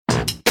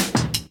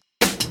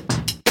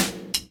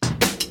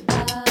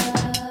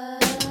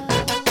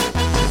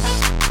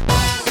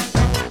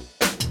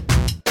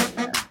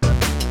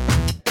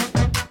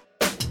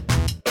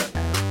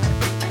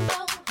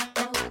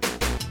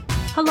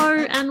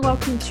and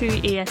welcome to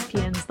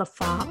ESPN's The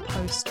Far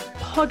Post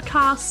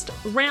podcast.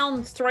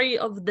 Round 3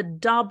 of the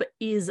dub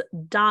is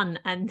done,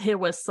 and there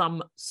were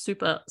some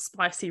super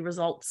spicy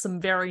results, some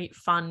very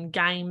fun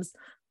games,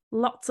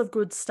 lots of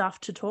good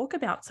stuff to talk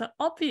about. So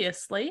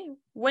obviously,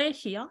 we're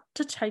here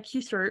to take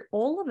you through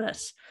all of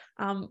it.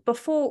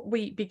 Before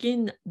we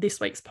begin this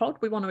week's pod,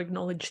 we want to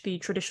acknowledge the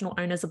traditional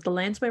owners of the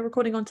lands we're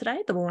recording on today,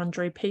 the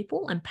Wurundjeri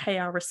people, and pay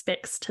our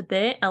respects to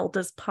their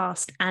elders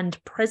past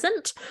and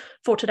present.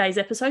 For today's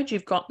episode,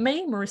 you've got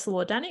me, Marissa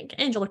Lordanic,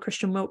 Angela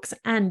Christian Wilkes,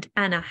 and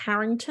Anna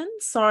Harrington.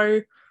 So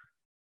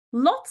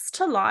lots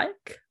to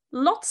like,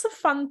 lots of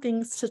fun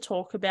things to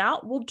talk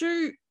about. We'll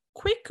do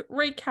quick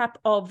recap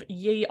of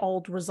ye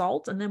old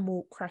results, and then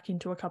we'll crack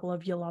into a couple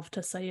of you love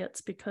to see it's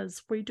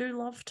because we do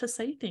love to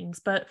see things.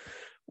 But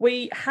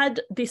we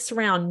had this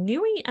round,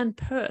 Newey and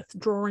Perth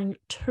drawing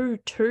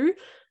 2-2.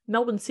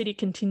 Melbourne City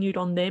continued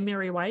on their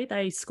merry way.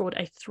 They scored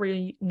a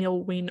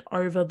 3-0 win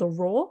over the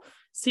Raw.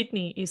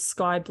 Sydney is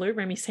sky blue.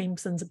 Remy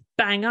Simpson's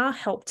banger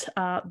helped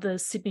the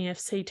Sydney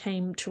FC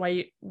team to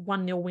a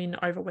 1-0 win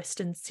over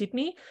Western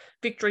Sydney.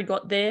 Victory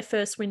got their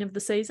first win of the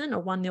season,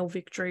 a 1-0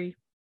 victory.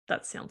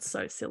 That sounds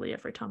so silly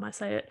every time I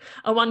say it.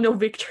 A 1-0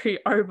 victory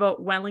over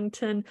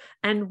Wellington,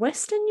 and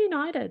Western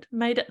United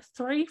made it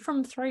 3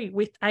 from 3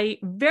 with a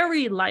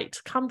very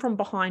late come from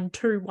behind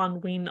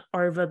 2-1 win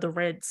over the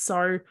Reds.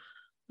 So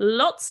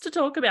lots to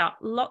talk about,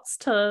 lots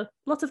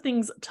of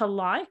things to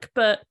like,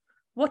 but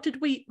what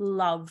did we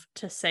love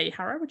to see?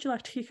 Harrow, would you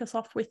like to kick us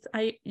off with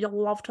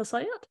you'll love to see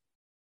it?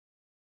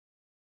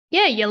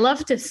 Yeah, you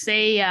love to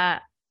see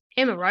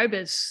Emma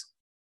Robers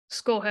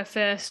score her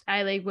first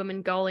A-League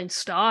women goal in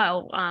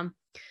style.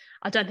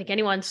 I don't think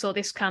anyone saw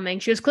this coming.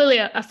 She was clearly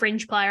a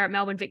fringe player at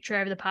Melbourne Victory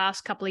over the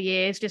past couple of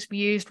years, just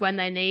used when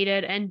they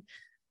needed, and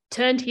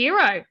turned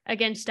hero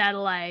against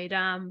Adelaide.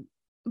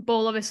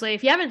 Ball, obviously,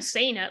 if you haven't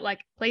seen it,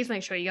 please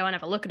make sure you go and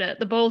have a look at it.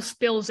 The ball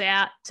spills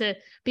out to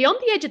beyond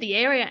the edge of the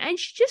area, and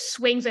she just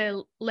swings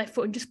her left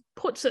foot and just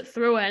puts it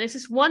through her. And it's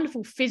this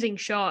wonderful fizzing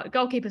shot.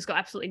 Goalkeeper's got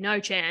absolutely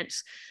no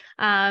chance.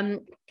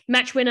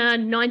 Match winner,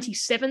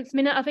 97th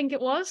minute, I think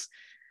it was.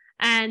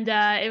 And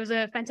it was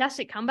a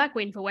fantastic comeback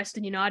win for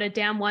Western United,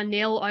 down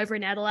 1-0 over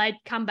in Adelaide,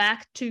 come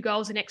back, 2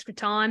 goals in extra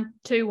time,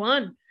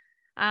 2-1.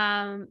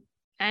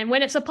 And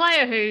when it's a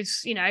player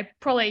who's,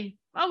 probably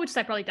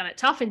done it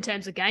tough in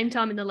terms of game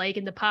time in the league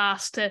in the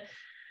past,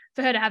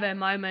 for her to have her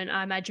moment,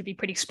 I imagine would be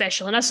pretty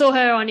special. And I saw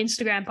her on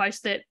Instagram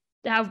post that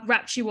how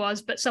rapt she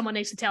was, but someone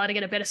needs to tell her to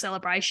get a better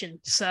celebration.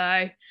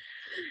 So,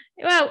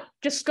 well,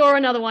 just score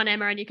another one,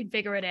 Emma, and you can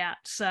figure it out.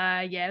 So,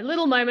 yeah,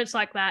 little moments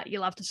like that, you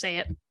love to see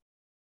it.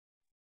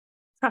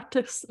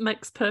 Practice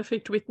makes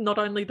perfect with not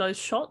only those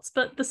shots,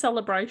 but the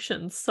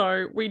celebrations.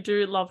 So we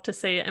do love to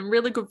see it, and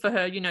really good for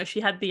her.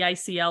 She had the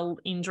ACL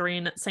injury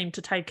and it seemed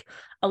to take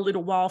a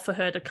little while for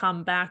her to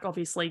come back.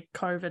 Obviously,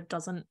 COVID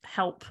doesn't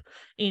help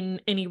in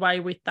any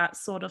way with that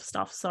sort of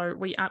stuff. So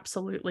we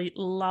absolutely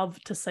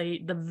love to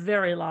see the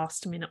very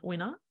last minute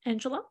winner.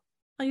 Angela,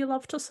 are you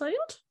love to see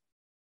it?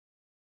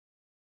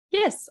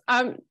 Yes.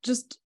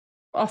 Just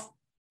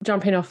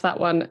jumping off that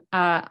one,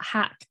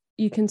 hack.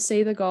 You can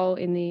see the goal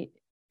in the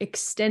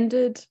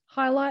extended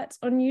highlights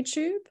on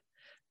YouTube,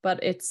 but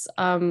it's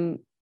a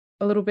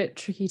little bit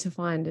tricky to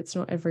find. It's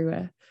not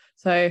everywhere.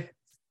 So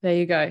there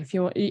you go.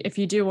 If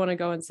you do want to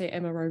go and see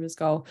Emma Rober's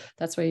goal,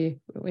 that's where you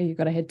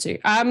got to head to.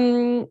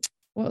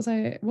 What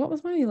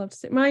was my you love to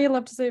see? My you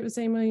love to see it was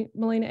seeing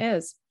Melina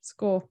Ayres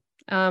score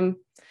and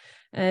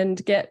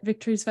get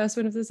Victory's first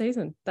win of the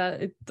season.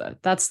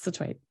 That's the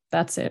tweet.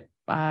 That's it.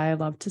 I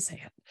love to see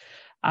it.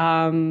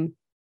 I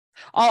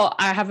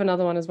have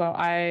another one as well.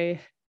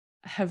 I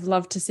have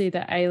loved to see the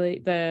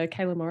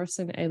Kayla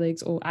Morrison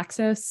A-League's All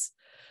Access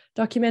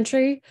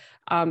documentary,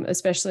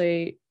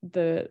 especially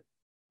the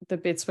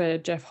bits where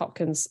Jeff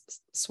Hopkins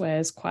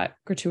swears quite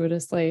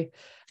gratuitously.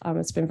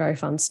 It's been very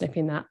fun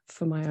snipping that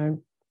for my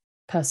own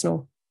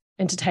personal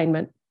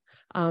entertainment.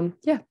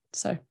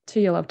 So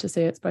you love to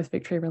see it. It's both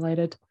Victory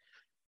related.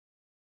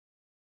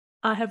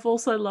 I have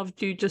also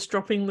loved you just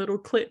dropping little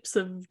clips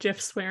of Jeff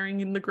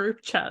swearing in the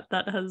group chat.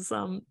 That has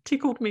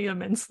tickled me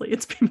immensely.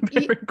 It's been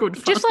very good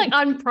fun. Just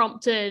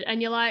unprompted, and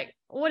you're like,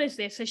 what is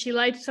this? Has she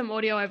laid some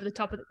audio over the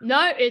top of it?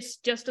 No, it's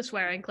just a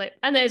swearing clip.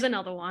 And there's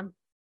another one.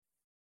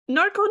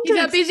 No context.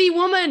 You're a busy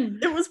woman.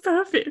 It was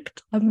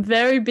perfect. I'm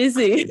very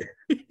busy.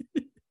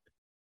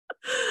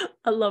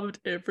 I loved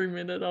every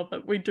minute of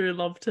it. We do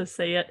love to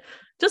see it.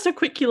 Just a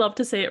quick you love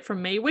to see it from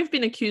me. We've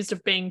been accused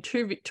of being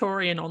too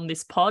Victorian on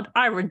this pod.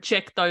 I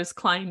reject those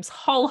claims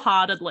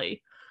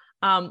wholeheartedly.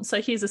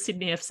 So here's a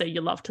Sydney FC you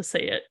love to see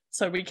it.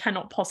 So we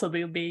cannot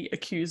possibly be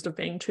accused of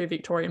being too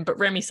Victorian. But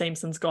Remy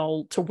Simpson's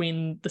goal to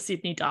win the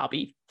Sydney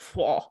derby,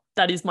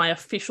 that is my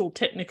official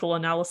technical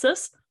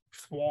analysis.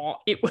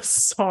 It was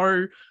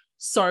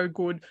so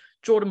good.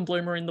 Jordan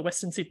Bloomer in the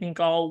Western Sydney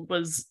goal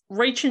was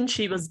reaching,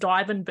 she was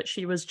diving, but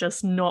she was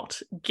just not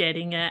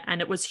getting it.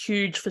 And it was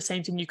huge for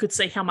Samson. You could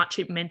see how much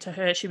it meant to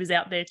her. She was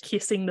out there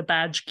kissing the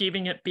badge,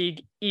 giving it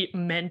big. It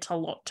meant a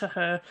lot to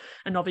her,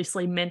 and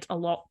obviously meant a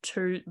lot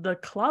to the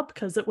club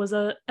because it was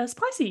a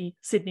spicy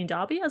Sydney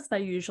derby, as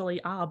they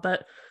usually are.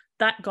 But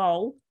that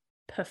goal,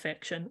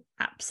 perfection.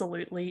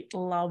 Absolutely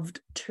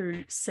loved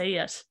to see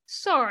it.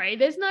 Sorry,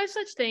 there's no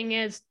such thing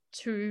as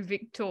too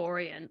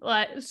Victorian.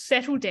 Like,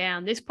 settle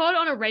down. This pod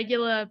on a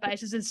regular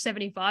basis is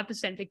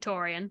 75%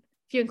 Victorian,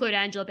 if you include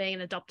Angela being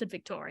an adopted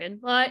Victorian.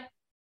 Like,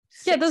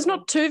 yeah, there's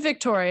not 2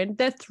 Victorian.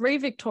 They're 3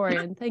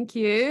 Victorian. Thank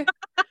you.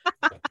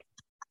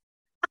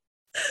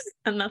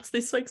 And that's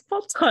this week's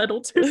pod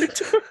title, Too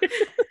Victorian.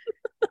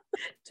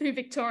 Too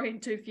Victorian,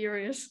 too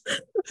furious.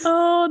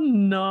 Oh,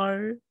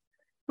 no.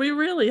 We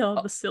really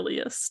are the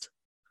silliest.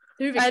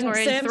 2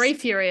 Victorian, 3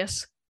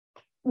 furious.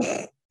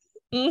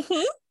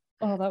 Mm-hmm.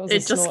 Oh, that was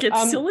it just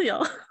gets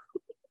sillier.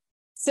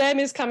 Sam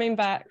is coming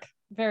back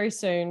very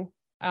soon.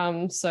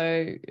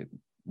 So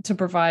to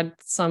provide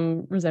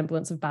some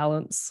resemblance of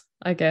balance,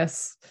 I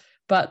guess.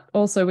 But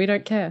also we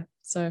don't care.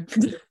 So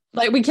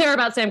like, we care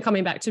about Sam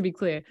coming back, to be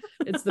clear.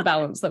 It's the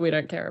balance that we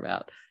don't care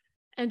about.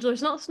 Angela,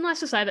 it's not nice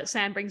to say that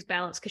Sam brings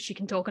balance because she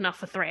can talk enough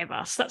for 3 of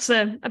us. That's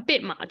a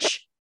bit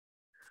much.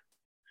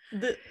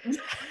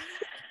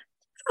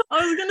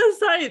 I was going to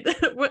say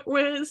that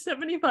we're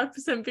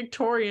 75%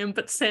 Victorian,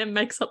 but Sam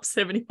makes up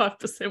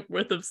 75%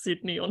 worth of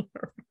Sydney on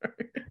her own.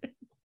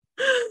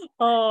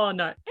 Oh,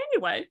 no.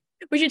 Anyway.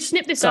 We should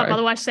snip this up,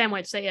 otherwise Sam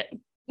won't see it.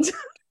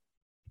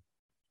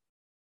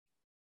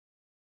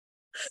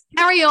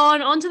 Carry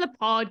on to the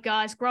pod,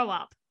 guys. Grow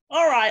up.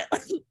 All right.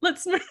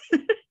 Let's move.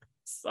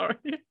 Sorry,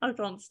 I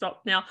can't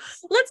stop now.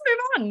 Let's move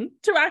on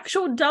to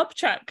actual dub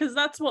chat, because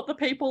that's what the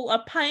people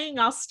are paying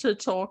us to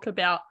talk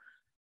about.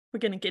 We're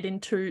going to get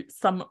into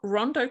some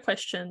Rondo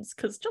questions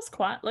because, just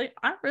quietly,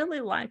 I really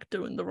like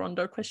doing the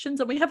Rondo questions,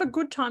 and we have a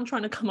good time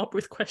trying to come up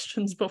with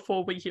questions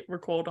before we hit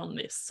record on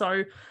this.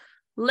 So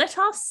let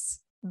us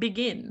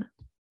begin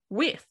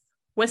with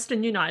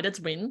Western United's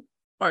win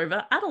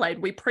over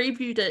Adelaide. We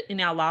previewed it in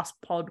our last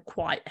pod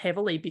quite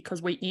heavily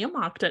because we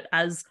earmarked it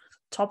as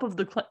top of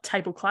the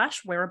table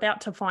clash. We're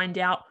about to find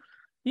out,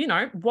 you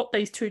know, what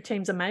these two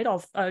teams are made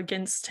of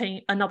against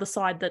another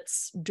side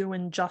that's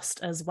doing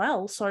just as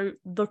well. So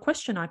the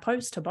question I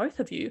pose to both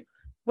of you,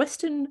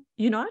 Western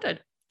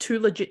United, too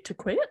legit to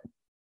quit?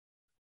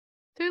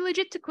 Too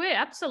legit to quit,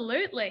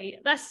 absolutely.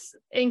 That's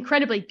an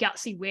incredibly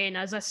gutsy win.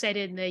 As I said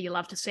in there, you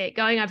love to see it.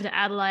 Going over to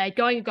Adelaide,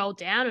 going a goal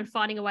down and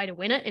finding a way to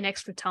win it in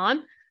extra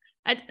time.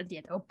 And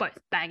yeah, they were both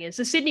bangers.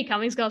 The Sydney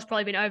Cummings goal's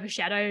probably been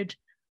overshadowed,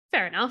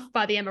 fair enough,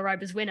 by the Emma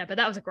Roberts winner, but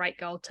that was a great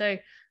goal too.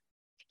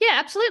 Yeah,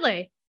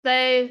 absolutely.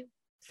 They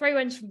 3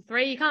 wins from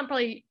 3. You can't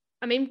probably,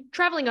 I mean,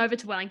 traveling over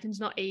to Wellington's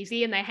not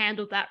easy, and they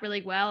handled that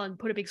really well and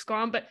put a big score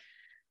on, but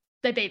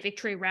they beat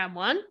Victory round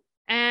 1,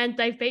 and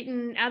they've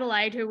beaten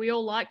Adelaide, who we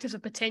all liked as a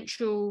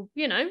potential,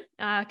 you know,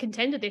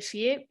 contender this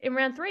year, in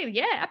round 3.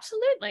 Yeah,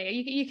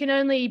 absolutely. You can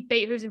only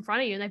beat who's in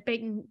front of you, and they've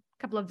beaten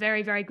a couple of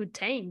very, very good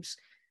teams.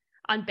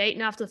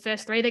 Unbeaten after the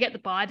first 3. They get the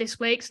bye this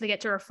week, so they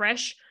get to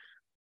refresh.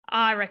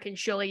 I reckon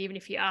surely even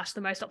if you ask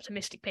the most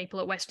optimistic people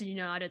at Western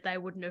United, they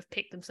wouldn't have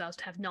picked themselves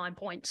to have 9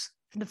 points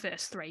from the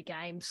first 3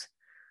 games.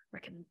 I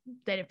reckon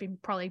they'd have been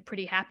probably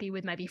pretty happy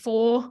with maybe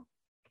 4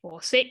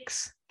 or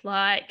 6.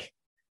 Like,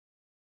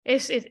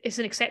 it's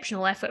an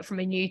exceptional effort from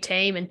a new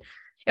team, and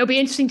it'll be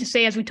interesting to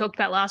see, as we talked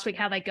about last week,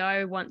 how they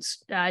go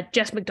once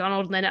Jess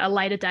McDonald and then at a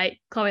later date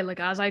Chloe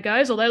Lagazzo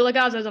goes. Although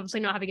Lagazzo's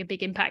obviously not having a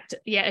big impact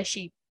yet as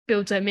she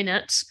builds her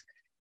minutes.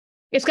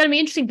 It's going to be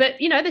interesting, but,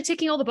 you know, they're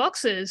ticking all the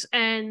boxes,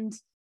 and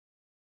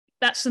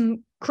that's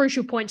some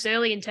crucial points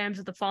early in terms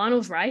of the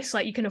finals race.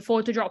 Like, you can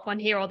afford to drop one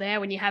here or there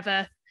when you have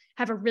a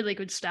really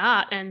good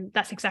start, and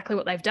that's exactly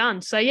what they've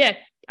done. So yeah,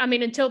 I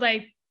mean, until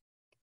they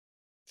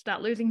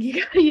start losing,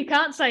 you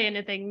can't say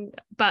anything.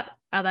 But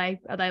are they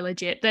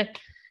legit? That,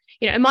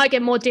 you know, it might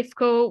get more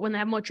difficult when they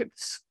have more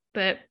trips,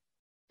 but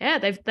yeah,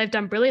 they've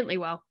done brilliantly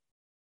well.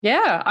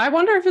 Yeah, I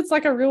wonder if it's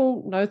like a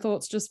real no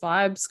thoughts, just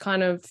vibes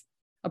kind of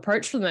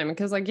approach from them,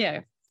 because, like, yeah,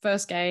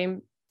 first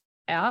game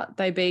out,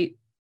 they beat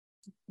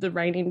the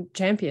reigning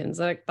champions.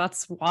 Like,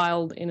 that's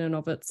wild in and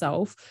of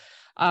itself.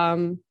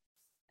 And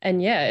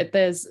yeah,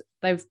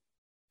 they've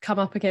come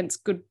up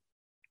against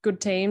good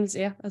teams,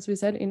 yeah, as we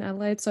said, in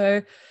Adelaide.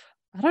 So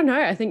I don't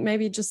know, I think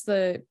maybe just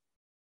that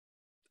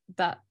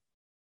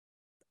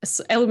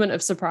element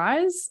of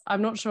surprise,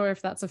 I'm not sure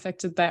if that's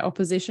affected their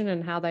opposition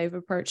and how they've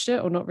approached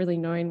it, or not really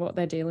knowing what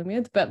they're dealing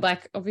with. But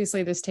like,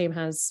 obviously this team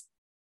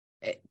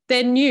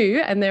they're new,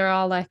 and there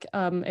are like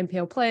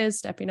NPL players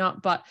stepping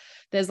up, but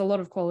there's a lot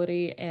of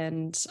quality,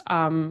 and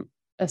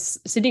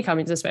Sydney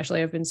Cummings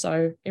especially I've been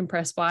so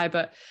impressed by.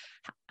 But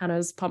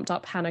Hannah's pumped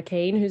up Hannah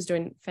Keane, who's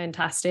doing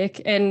fantastic.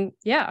 And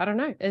yeah, I don't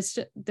know, it's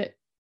just that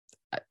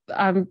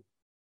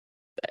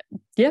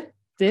yeah,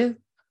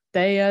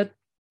 they are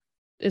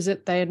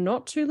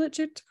not too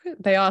legit to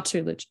quit? They are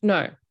too legit.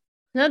 No,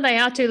 No, they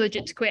are too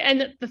legit to quit.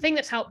 And the thing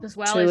that's helped as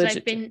well is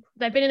they've been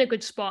in a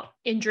good spot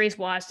injuries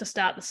wise to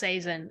start the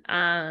season.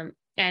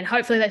 And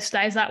hopefully that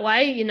stays that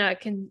way. It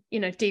can,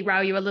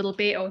 derail you a little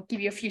bit or give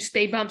you a few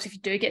speed bumps if you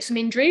do get some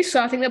injuries.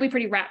 So I think they'll be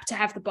pretty rapt to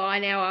have the bye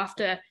now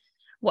after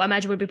what I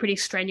imagine would be pretty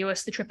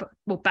strenuous,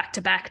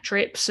 back-to-back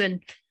trips.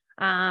 And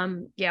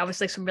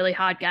obviously some really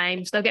hard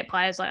games. They'll get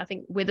players like, I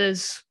think,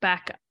 Withers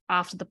back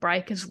after the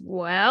break as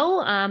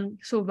well.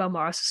 Silverwell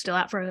Morris is still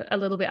out for a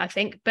little bit, I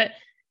think. But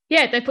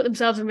yeah, they put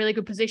themselves in really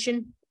good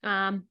position.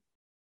 And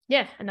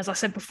as I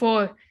said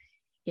before,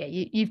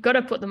 you've got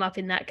to put them up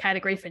in that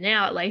category for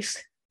now, at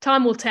least.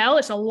 Time will tell.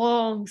 It's a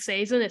long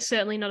season. It's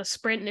certainly not a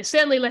sprint, and it's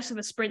certainly less of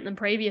a sprint than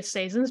previous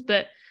seasons,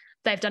 but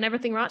they've done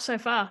everything right so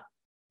far.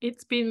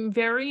 It's been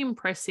very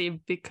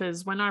impressive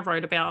because when I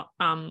wrote about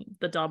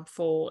the dub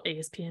for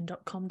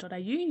espn.com.au,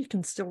 you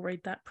can still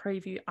read that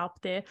preview up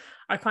there.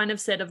 I kind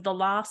of said of the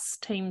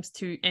last teams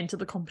to enter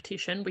the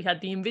competition, we had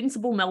the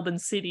invincible Melbourne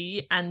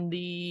City and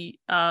the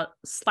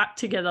slapped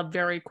together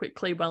very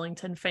quickly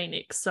Wellington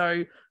Phoenix.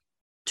 So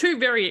two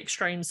very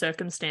extreme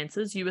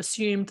circumstances. You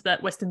assumed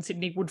that Western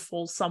Sydney would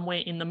fall somewhere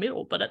in the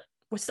middle, but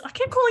I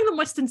keep calling them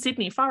Western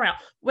Sydney, far out.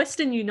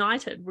 Western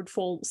United would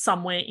fall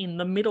somewhere in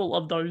the middle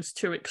of those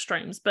two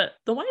extremes. But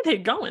the way they're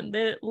going,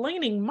 they're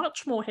leaning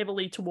much more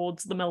heavily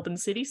towards the Melbourne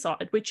City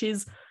side, which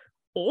is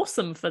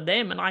awesome for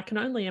them. And I can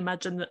only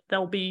imagine that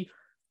they'll be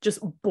just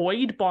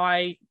buoyed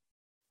by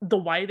the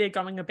way they're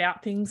going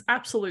about things,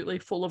 absolutely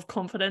full of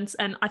confidence.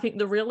 And I think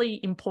the really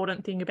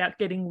important thing about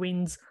getting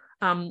wins,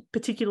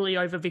 particularly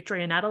over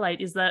Victorian and Adelaide,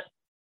 is that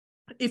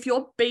if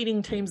you're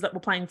beating teams that were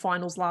playing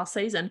finals last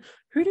season,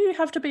 who do you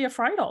have to be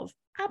afraid of?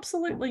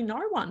 Absolutely no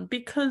one,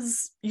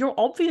 because you're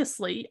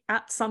obviously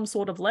at some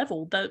sort of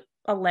level that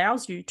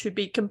allows you to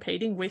be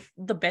competing with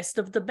the best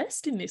of the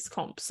best in this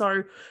comp.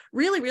 So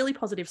really, really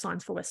positive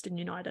signs for Western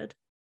United.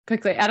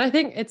 Quickly. And I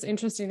think it's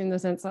interesting in the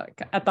sense,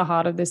 like, at the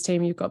heart of this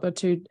team, you've got the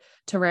two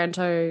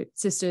Taranto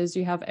sisters,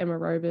 you have Emma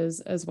Robers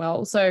as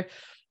well. So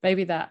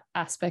maybe that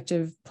aspect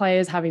of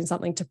players having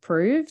something to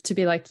prove, to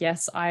be like,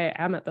 yes, I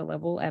am at the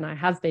level and I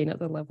have been at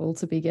the level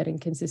to be getting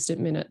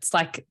consistent minutes,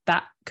 like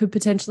that could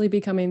potentially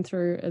be coming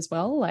through as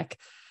well. Like,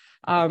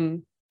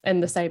 and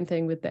the same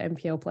thing with the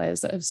NPL players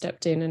that have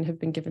stepped in and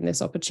have been given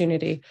this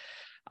opportunity.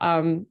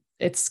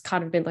 It's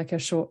kind of been like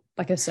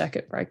a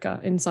circuit breaker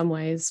in some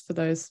ways for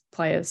those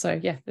players. So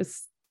yeah,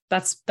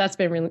 that's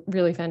been really,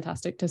 really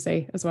fantastic to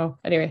see as well.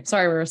 Anyway,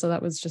 sorry, Marissa,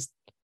 that was just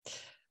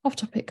off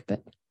topic,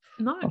 but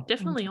no,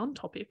 definitely on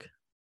topic.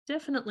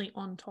 Definitely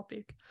on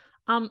topic.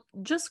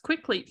 Just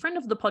quickly, friend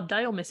of the pod,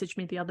 Dale, messaged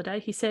me the other day.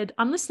 He said,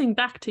 I'm listening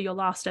back to your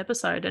last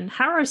episode and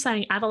Harrow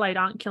saying Adelaide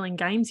aren't killing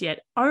games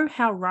yet. Oh,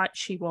 how right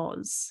she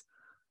was.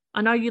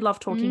 I know you love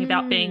talking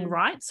about being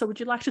right. So would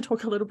you like to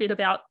talk a little bit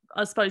about,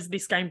 I suppose,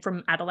 this game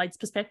from Adelaide's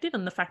perspective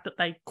and the fact that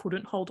they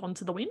couldn't hold on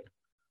to the win?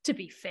 To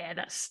be fair,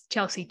 that's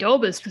Chelsea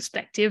Dorber's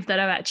perspective that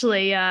I've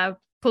actually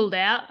pulled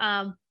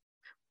out.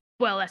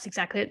 Well, that's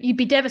exactly it. You'd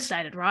be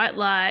devastated, right?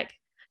 Like,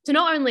 to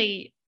not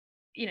only,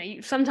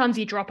 sometimes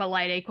you drop a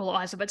late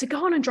equaliser, but to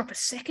go on and drop a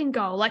second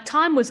goal, like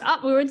time was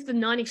up. We were into the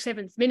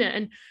 97th minute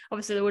and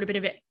obviously there would have been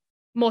a bit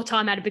more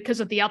time added because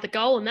of the other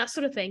goal and that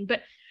sort of thing.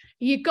 But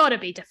you've got to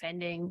be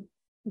defending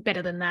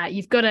better than that.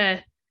 You've got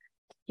to,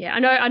 I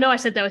know I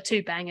said there were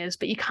two bangers,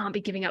 but you can't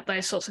be giving up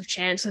those sorts of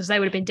chances. They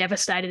would have been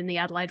devastated in the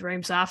Adelaide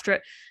rooms after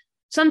it.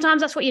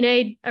 Sometimes that's what you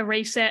need, a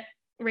reset,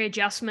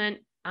 readjustment.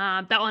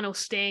 That one will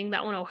sting,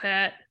 that one will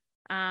hurt.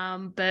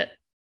 But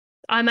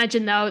I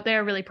imagine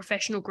they're a really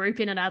professional group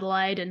in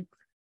Adelaide and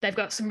they've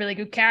got some really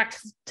good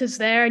characters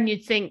there, and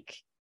you'd think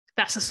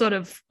that's a sort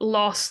of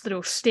loss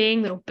that'll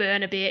sting, that'll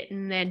burn a bit,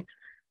 and then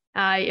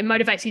it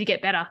motivates you to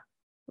get better.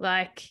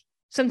 Like,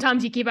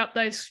 sometimes you give up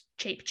those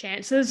cheap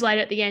chances late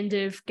at the end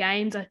of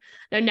games. I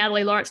know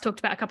Natalie Lawrence talked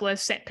about a couple of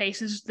set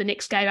pieces the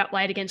Knicks gave up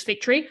late against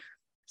Victory.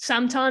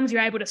 Sometimes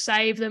you're able to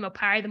save them or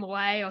parry them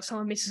away, or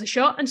someone misses a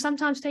shot, and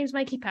sometimes teams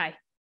make you pay.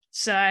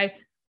 So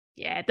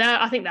yeah,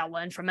 I think they'll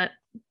learn from it.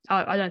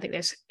 I don't think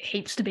there's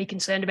heaps to be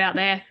concerned about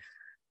there.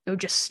 It'll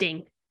just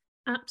sting.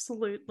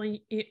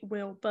 Absolutely, it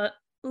will. But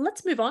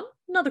let's move on.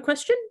 Another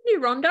question. New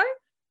Rondo.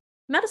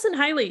 Madison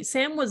Haley.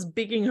 Sam was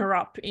bigging her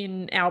up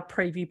in our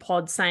preview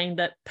pod, saying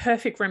that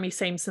perfect Remy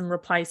Simpson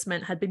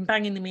replacement, had been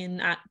banging them in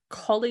at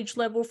college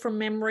level from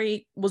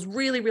memory, was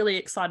really, really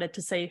excited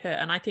to see her.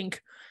 And I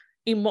think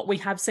in what we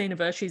have seen of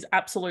her, she's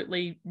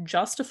absolutely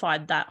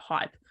justified that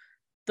hype.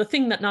 The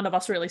thing that none of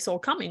us really saw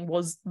coming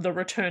was the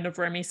return of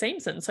Remy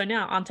Simpson. So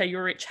now Ante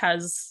Juric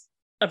has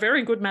a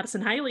very good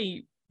Madison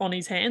Haley on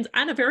his hands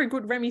and a very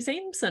good Remy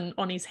Simpson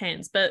on his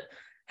hands. But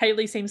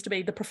Haley seems to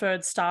be the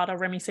preferred starter.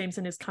 Remy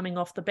Simpson is coming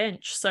off the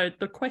bench. So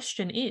the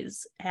question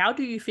is, how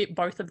do you fit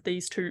both of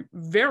these two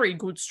very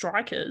good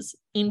strikers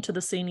into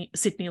the Sydney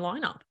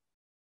lineup?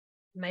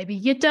 Maybe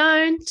you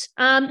don't.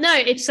 No,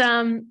 it's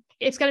going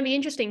to be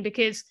interesting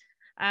because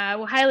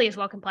Haley as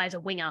well can play as a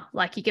winger.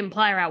 Like, you can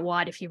play her out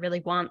wide if you really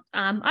want.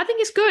 I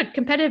think it's good.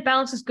 Competitive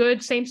balance is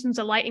good. Simpson's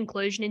a late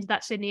inclusion into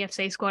that Sydney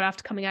FC squad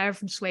after coming over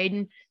from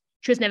Sweden.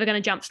 She was never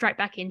going to jump straight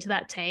back into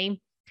that team.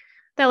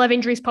 they'll have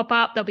injuries pop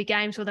up. There'll be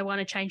games where they want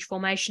to change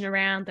formation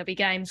around. There'll be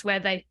games where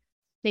they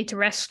need to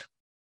rest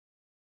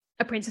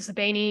a Princess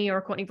Abini or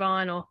a Courtney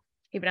Vine or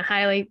even a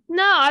Hayley.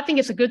 No, I think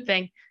it's a good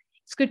thing.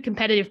 It's good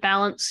competitive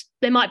balance.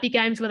 There might be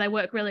games where they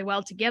work really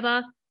well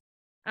together.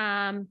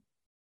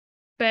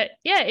 But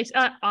yeah, it's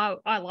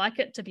I like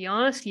it, to be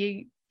honest.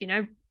 You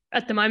know,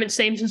 at the moment,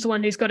 Seamson's the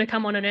one who's got to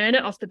come on and earn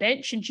it off the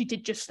bench, and she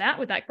did just that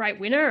with that great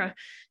winner. I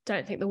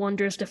don't think the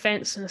Wanderers'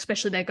 defence, and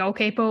especially their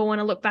goalkeeper, will want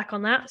to look back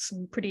on that.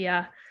 Some pretty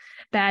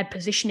bad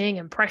positioning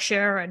and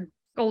pressure and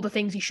all the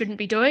things you shouldn't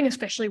be doing,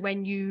 especially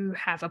when you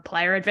have a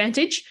player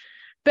advantage.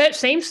 But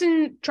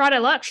Seamson tried her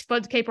luck. She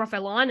spotted the keeper off her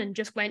line and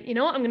just went, you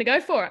know what, I'm going to go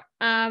for it.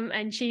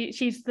 And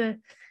she's the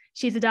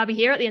Derby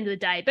hero at the end of the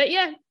day. But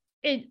yeah,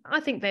 I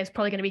think there's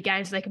probably going to be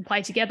games they can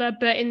play together.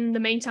 But in the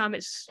meantime,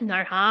 it's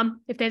no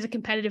harm if there's a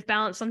competitive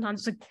balance.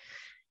 Sometimes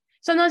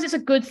it's a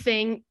good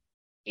thing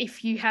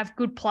if you have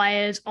good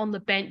players on the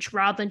bench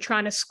rather than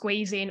trying to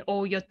squeeze in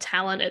all your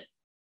talent at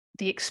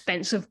the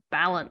expense of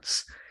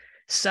balance.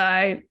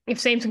 So if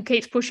Seamson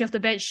keeps pushing off the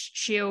bench,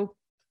 she'll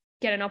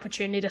get an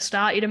opportunity to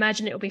start. You'd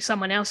imagine it'll be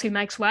someone else who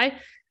makes way,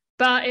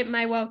 but it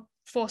may well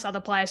force other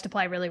players to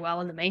play really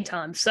well in the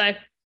meantime. So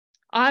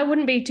I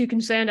wouldn't be too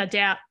concerned. I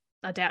doubt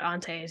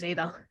Ante is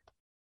either.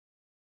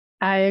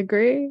 I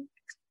agree.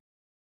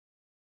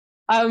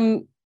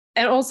 And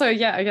also,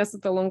 yeah, I guess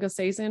the longer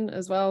season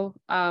as well.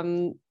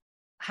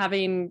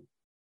 Having,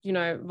 you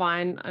know,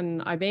 Vine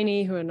and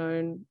Ibini, who are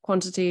known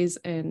quantities,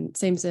 and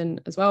Seamson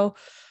as well.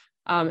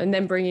 And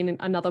then bringing in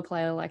another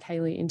player like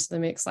Hayley into the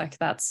mix, like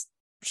that's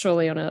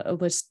surely on a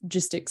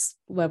logistics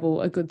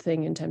level a good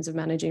thing in terms of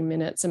managing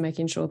minutes and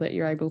making sure that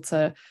you're able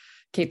to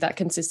keep that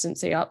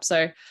consistency up.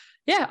 So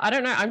yeah, I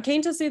don't know. I'm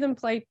keen to see them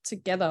play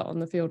together on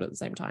the field at the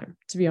same time,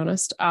 to be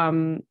honest.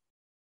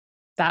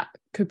 That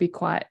could be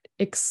quite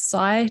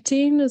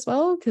exciting as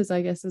well, because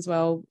I guess as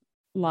well,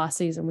 last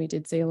season we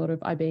did see a lot of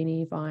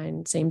Ibini,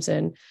 Vine,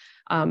 Seamson,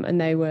 and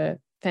they were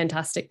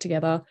fantastic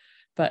together.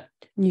 But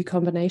new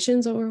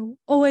combinations are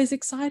always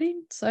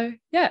exciting. So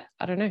yeah,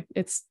 I don't know.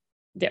 It's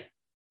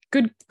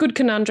good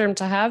conundrum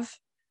to have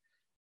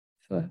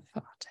for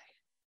Arte.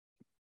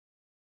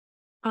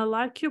 I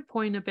like your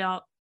point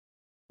about,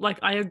 like,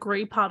 I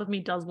agree, part of me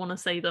does want to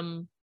see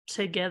them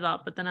together,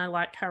 but then I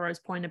like Harrow's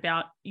point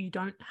about you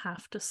don't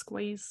have to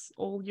squeeze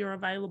all your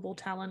available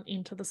talent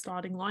into the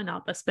starting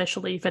lineup,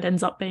 especially if it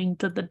ends up being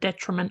to the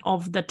detriment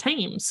of the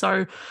team.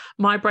 So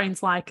my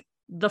brain's like,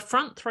 the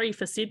front three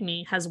for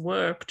Sydney has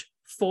worked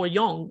for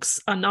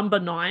Yonks, a number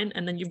 9,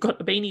 and then you've got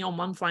Beanie on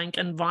one flank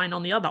and Vine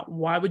on the other.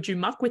 Why would you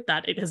muck with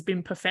that? It has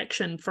been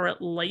perfection for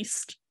at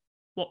least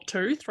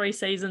 2-3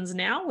 seasons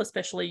now,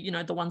 especially, you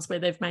know, the ones where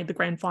they've made the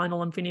grand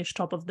final and finished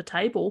top of the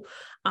table.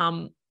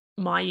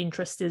 My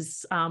interest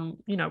is,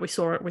 you know, we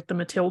saw it with the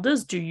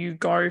Matildas. Do you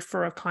go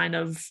for a kind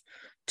of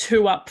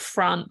 2 up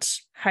front,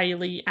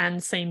 Hayley and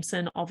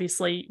Seamson,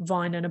 obviously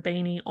Vine and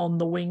Abini on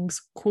the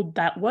wings? Could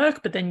that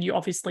work? But then you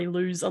obviously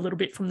lose a little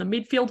bit from the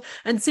midfield,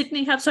 and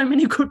Sydney have so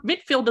many good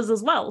midfielders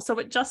as well. So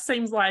it just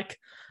seems like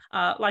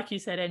you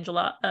said,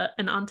 Angela,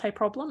 an Ante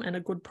problem and a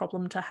good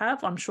problem to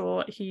have. I'm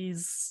sure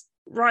he's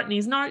writing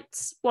his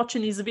notes,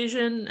 watching his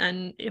vision,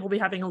 and he'll be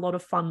having a lot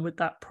of fun with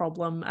that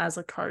problem as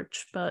a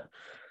coach. But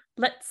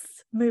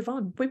let's move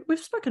on. We've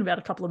spoken about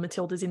a couple of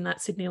Matildas in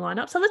that Sydney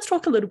lineup, so let's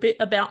talk a little bit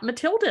about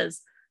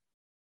Matildas.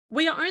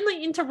 We are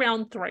only into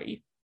round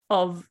 3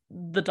 of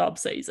the dub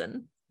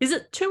season. Is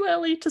it too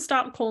early to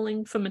start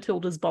calling for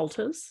Matildas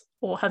bolters,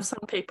 or have some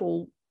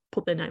people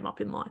put their name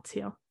up in lights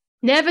here?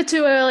 Never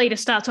too early to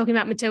start talking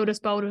about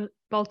Matildas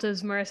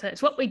bolters, Marissa.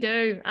 It's what we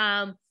do.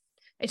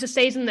 It's a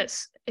season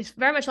it's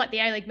very much like the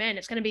A-League men.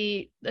 It's going to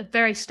be the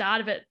very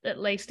start of it, at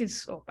least,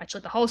 or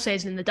actually the whole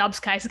season in the Dubs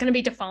case, is going to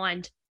be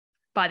defined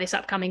by this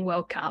upcoming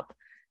World Cup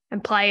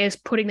and players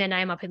putting their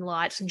name up in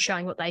lights and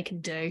showing what they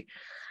can do.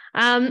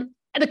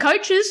 The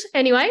coaches,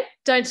 anyway,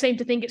 don't seem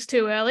to think it's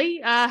too early.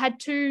 Had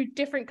 2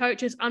 different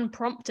coaches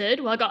unprompted.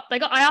 Well,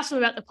 I asked them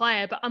about the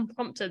player, but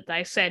unprompted,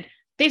 they said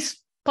this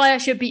player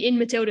should be in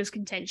Matilda's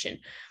contention.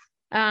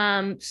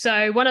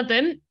 So one of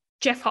them,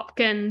 Jeff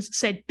Hopkins,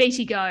 said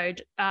Beattie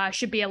Goad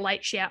should be a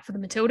late shout for the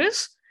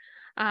Matildas.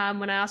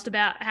 When I asked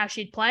about how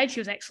she'd played,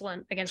 she was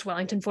excellent against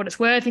Wellington, for what it's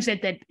worth. He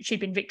said that she'd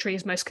been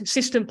Victoria's most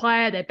consistent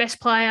player, their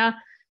best player.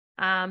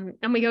 And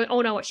we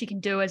all know what she can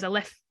do as a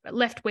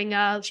left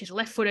winger. She's a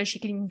left footer. She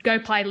can go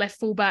play left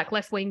fullback,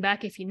 left wing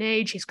back if you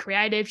need. She's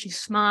creative. She's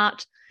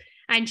smart.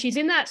 And she's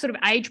in that sort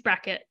of age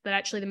bracket that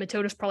actually the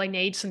Matildas probably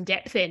need some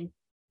depth in,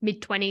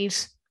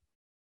 mid-20s.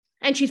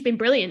 And she's been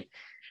brilliant.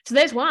 So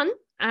there's one.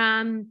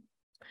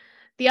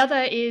 The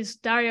other is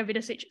Dario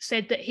Vidosic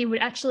said that he would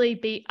actually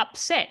be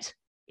upset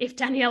if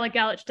Daniela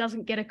Galic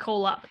doesn't get a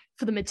call up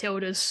for the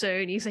Matildas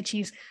soon. He said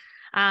she's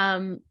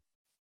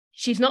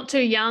not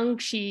too young.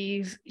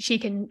 She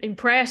can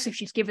impress if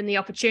she's given the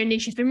opportunity.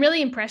 She's been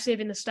really impressive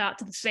in the start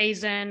to the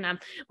season.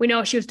 We know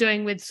what she was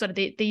doing with sort of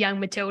the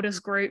young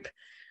Matildas group.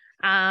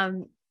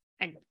 And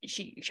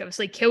she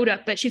obviously killed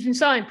it, but she's been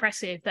so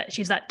impressive that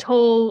she's that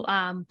tall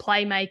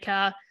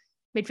playmaker,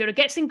 midfielder,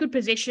 gets in good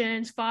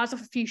positions, fires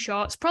off a few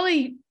shots,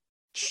 probably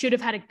should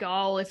have had a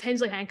goal. If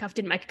Hensley Handcuff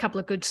didn't make a couple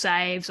of good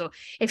saves, or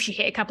if she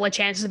hit a couple of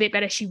chances a bit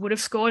better, she would have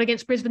scored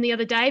against Brisbane the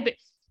other day. But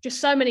just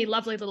so many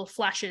lovely little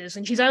flashes.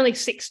 And she's only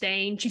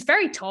 16. She's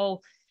very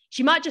tall.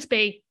 She might just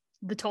be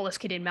the tallest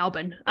kid in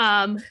Melbourne.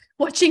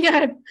 Watching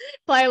her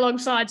play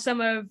alongside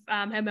some of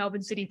her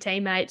Melbourne City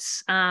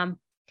teammates,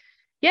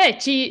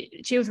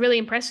 she was really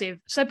impressive.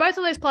 So both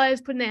of those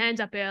players putting their hands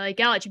up early.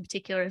 Galich in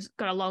particular has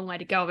got a long way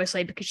to go,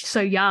 obviously, because she's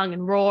so young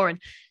and raw. And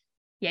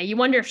you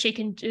wonder if she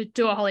can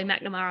do a Holly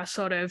McNamara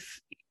sort of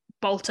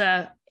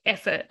bolter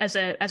effort as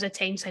a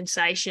team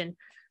sensation.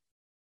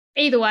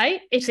 Either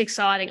way, it's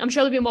exciting. I'm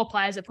sure there'll be more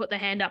players that put their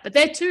hand up, but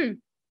they're two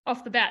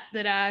off the bat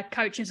that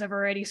coaches have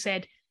already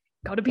said,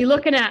 got to be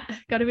looking at.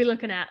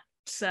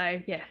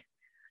 So yeah,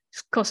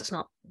 of course it's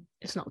not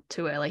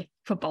too early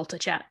for bolter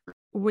chat.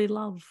 We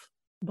love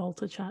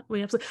bolter chat.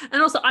 We absolutely,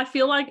 and also I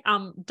feel like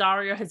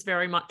Dario has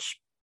very much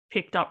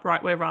picked up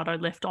right where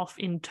Rado left off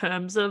in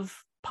terms of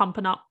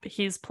pumping up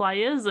his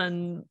players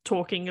and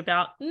talking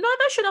about, no,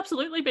 they should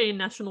absolutely be in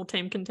national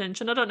team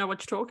contention. I don't know what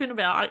you're talking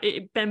about.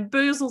 It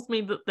bamboozles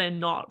me that they're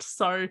not.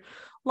 So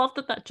love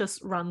that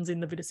just runs in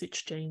the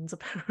Vidicic genes,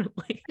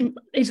 apparently.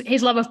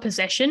 His love of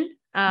possession.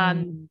 I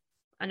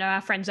know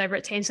our friends over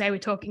at TNC were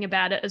talking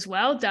about it as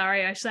well.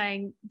 Dario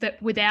saying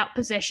that without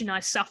possession,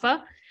 I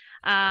suffer.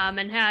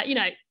 And how,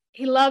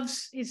 he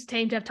loves his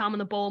team to have time on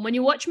the ball. And when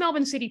you watch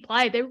Melbourne City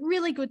play, they're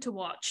really good to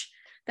watch.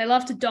 They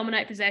love to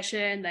dominate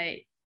possession.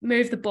 They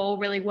move the ball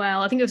really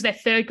well. I think it was their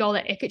third goal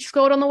that Ekic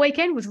scored on the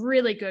weekend was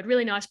really good,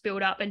 really nice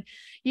build up. And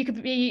you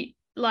could be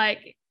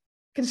like,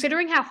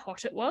 considering how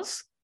hot it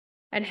was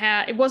and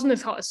how it wasn't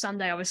as hot as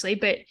Sunday, obviously,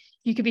 but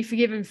you could be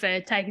forgiven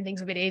for taking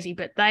things a bit easy,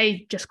 but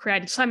they just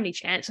created so many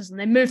chances and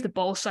they moved the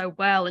ball so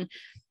well. And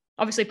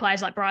obviously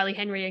players like Briley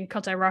Henry and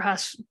Cote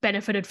Rojas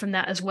benefited from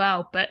that as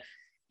well. But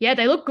yeah,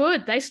 they look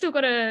good. They've still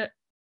got a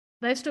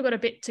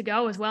bit to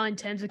go as well in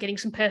terms of getting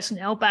some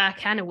personnel back.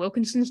 Hannah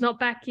Wilkinson's not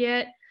back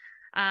yet.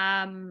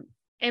 Emma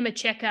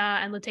Checker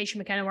and Letitia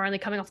McKenna were only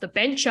coming off the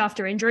bench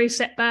after injury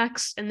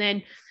setbacks. And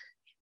then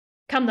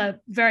come the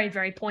very,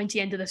 very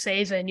pointy end of the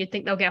season, you'd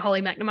think they'll get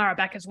Holly McNamara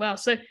back as well.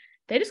 So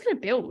they're just going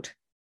to build.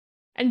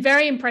 And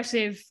very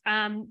impressive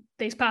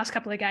these past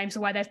couple of games,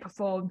 the way they've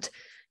performed,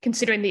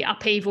 considering the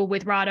upheaval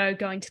with Rado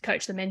going to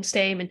coach the men's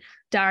team and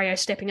Dario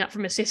stepping up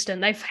from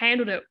assistant. They've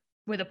handled it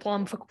with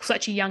aplomb for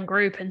such a young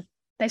group and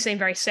they seem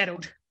very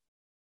settled.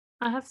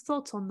 I have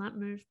thoughts on that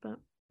move, but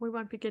we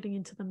won't be getting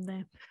into them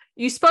there.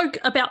 You spoke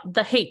about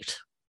the heat,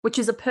 which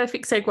is a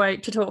perfect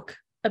segue to talk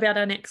about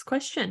our next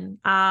question.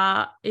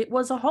 It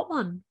was a hot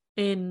one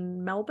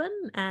in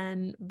Melbourne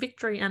and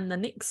Victory and the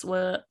Knicks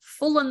were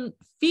feeling.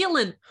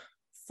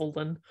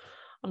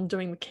 I'm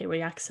doing the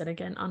Kiwi accent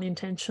again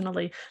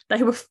unintentionally.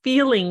 They were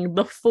feeling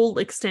the full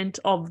extent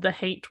of the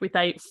heat with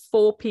a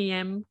 4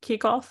 p.m.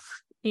 kickoff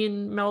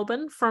in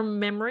Melbourne from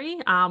memory.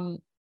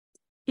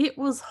 It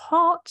was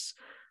hot.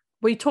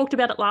 We talked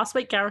about it last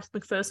week. Gareth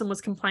McPherson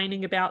was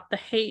complaining about the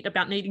heat,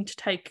 about needing to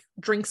take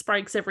drinks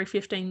breaks every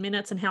 15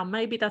 minutes and how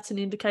maybe that's an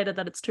indicator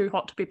that it's too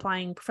hot to be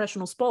playing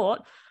professional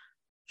sport.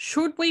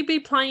 Should we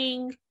be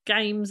playing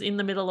games in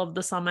the middle of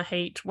the summer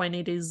heat when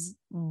it is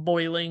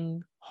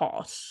boiling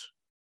hot?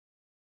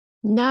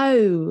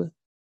 No.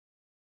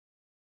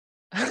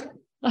 I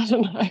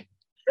don't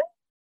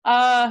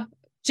know.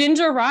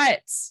 Ginger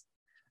writes.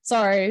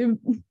 Sorry.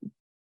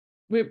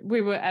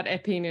 We were at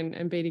Epping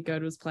and Beatty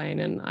Goad was playing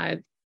and I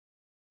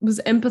was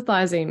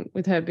empathizing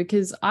with her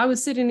because I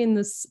was sitting in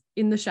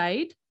the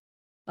shade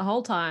the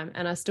whole time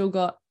and I still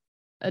got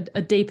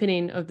a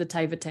deepening of the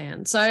Taver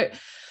tan. So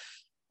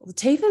the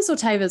Tevas or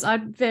Tavers,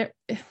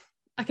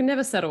 I can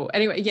never settle.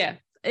 Anyway, yeah,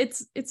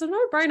 it's a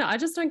no-brainer. I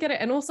just don't get it.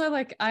 And also,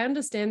 like, I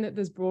understand that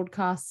there's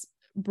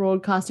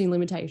broadcasting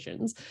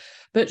limitations,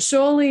 but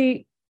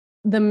surely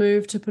the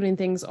move to putting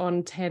things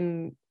on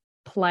 10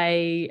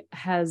 play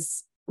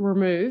has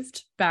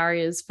removed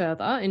barriers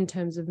further in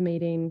terms of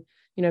meeting,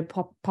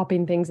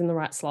 popping things in the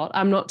right slot.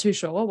 I'm not too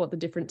sure what the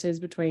difference is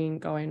between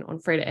going on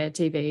free-to-air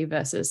TV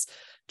versus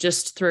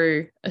just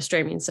through a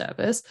streaming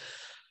service.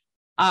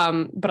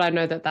 But I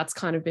know that that's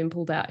kind of been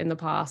pulled out in the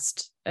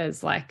past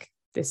as like,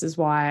 this is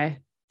why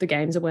the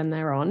games are when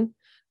they're on.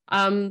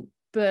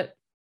 But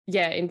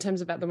yeah, in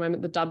terms of at the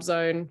moment, the dub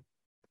zone,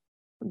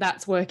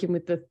 that's working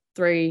with the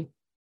 3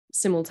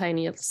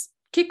 simultaneous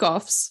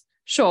kickoffs.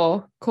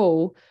 Sure,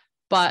 cool.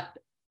 But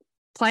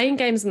playing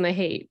games in the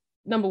heat,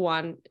 number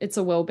one, it's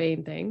a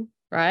well-being thing,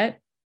 right?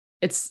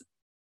 It's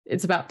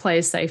about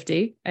players'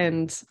 safety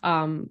and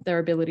their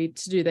ability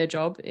to do their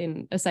job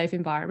in a safe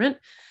environment.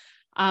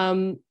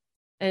 And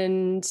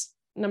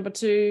number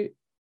 2,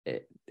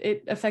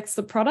 it affects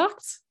the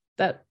product.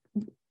 That's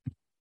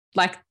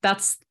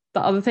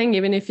the other thing.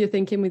 Even if you're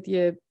thinking with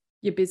your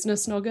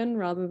business noggin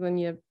rather than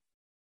your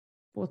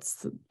what's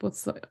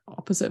the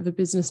opposite of a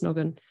business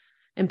noggin?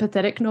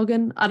 Empathetic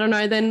noggin. I don't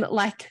know. Then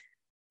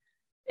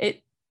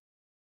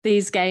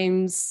these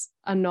games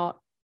are not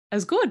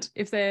as good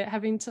if they're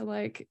having to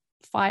like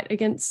fight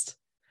against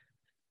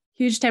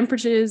huge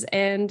temperatures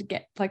and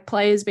get like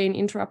players being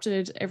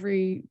interrupted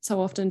every so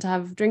often to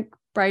have drink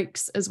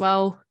breaks as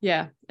well.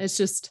 Yeah,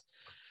 it's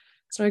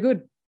no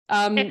good.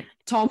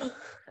 Tom,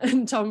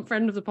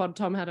 friend of the pod,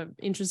 Tom had an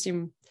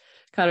interesting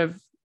kind of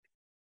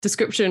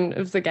description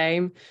of the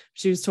game.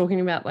 She was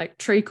talking about like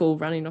treacle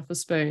running off a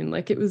spoon.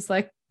 Like it was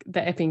like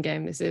the Epping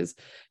game this is,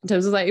 in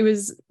terms of like it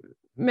was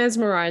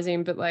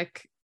mesmerizing, but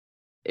like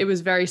it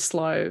was very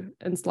slow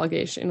and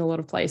sluggish in a lot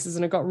of places,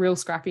 and it got real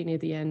scrappy near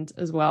the end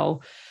as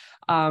well.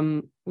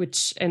 And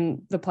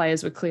the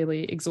players were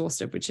clearly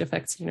exhausted, which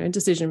affects,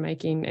 decision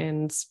making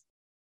and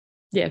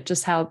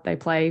just how they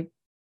play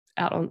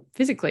out on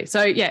physically.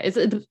 So yeah,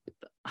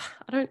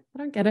 I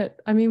don't get it.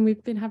 I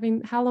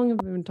mean, how long have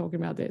we been talking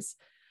about this?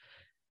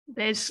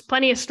 There's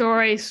plenty of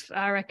stories,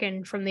 I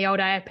reckon, from the old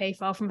AFP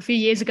file from a few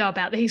years ago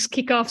about these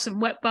kickoffs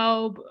and wet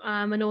bulb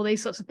and all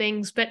these sorts of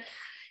things. But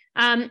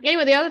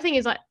anyway, the other thing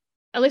is like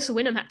Alyssa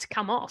Wynnum had to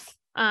come off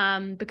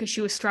because she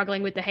was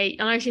struggling with the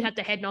heat. I know she had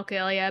the head knock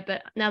earlier,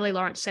 but Natalie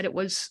Lawrence said it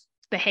was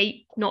the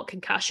heat, not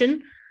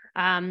concussion.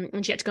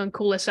 And she had to go and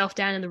cool herself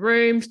down in the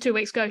rooms. 2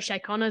 weeks ago, Shay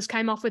Connors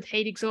came off with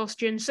heat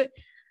exhaustion. So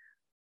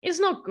it's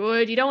not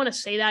good. You don't want to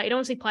see that. You don't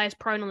want to see players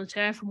prone on the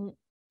turf and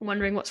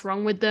wondering what's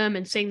wrong with them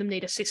and seeing them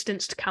need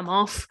assistance to come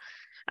off.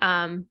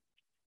 And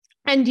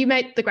you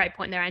made the great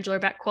point there, Angela,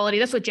 about quality.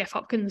 That's what Jeff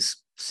Hopkins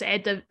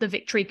said, the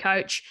Victory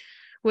coach,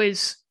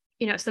 was,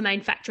 it's the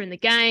main factor in the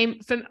game.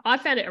 I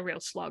found it a real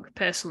slog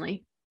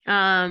personally.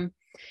 And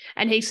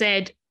he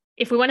said,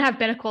 if we want to have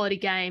better quality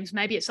games,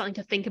 maybe it's something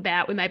to think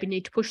about. We maybe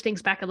need to push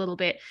things back a little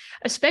bit,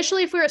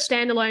 especially if we're at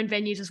standalone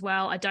venues as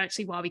well. I don't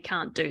see why we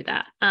can't do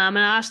that. And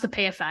I asked the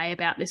PFA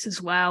about this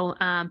as well.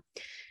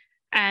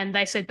 And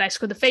they said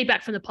basically the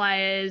feedback from the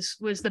players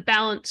was the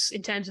balance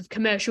in terms of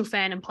commercial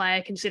fan and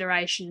player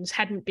considerations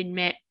hadn't been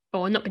met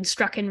or not been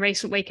struck in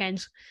recent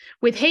weekends,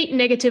 with heat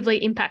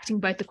negatively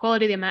impacting both the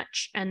quality of the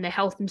match and the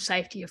health and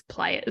safety of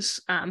players.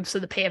 So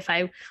the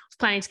PFA was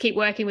planning to keep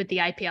working with the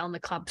APL and the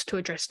clubs to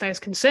address those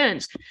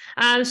concerns.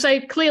 So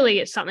clearly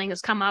it's something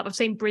that's come up. I've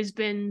seen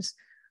Brisbane's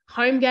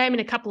home game in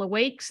a couple of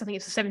weeks. I think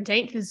it's the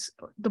 17th, is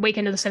the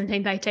weekend of the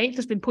 17th, 18th,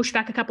 has been pushed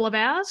back a couple of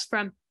hours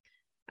from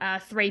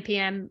 3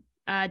 p.m.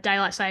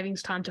 Daylight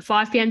savings time to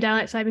 5 p.m.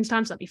 daylight savings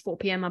time. So that'd be 4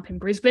 p.m. up in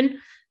Brisbane.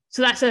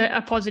 So that's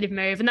a positive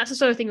move. And that's the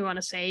sort of thing we want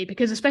to see,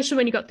 because especially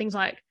when you've got things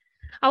like,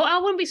 I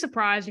wouldn't be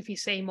surprised if you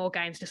see more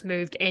games just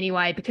moved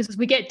anyway, because as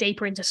we get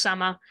deeper into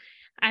summer,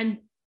 and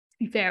to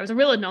be fair, it was a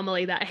real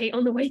anomaly, that heat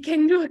on the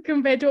weekend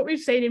compared to what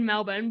we've seen in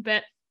Melbourne.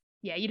 But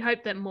yeah, you'd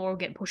hope that more will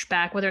get pushed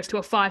back, whether it's to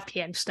a 5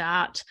 p.m.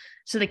 start,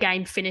 so the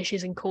game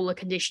finishes in cooler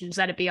conditions.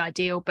 That'd be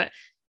ideal. But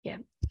yeah,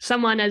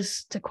 someone,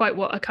 as to quote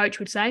what a coach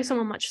would say,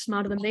 someone much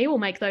smarter than me will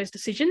make those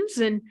decisions.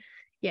 And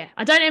yeah,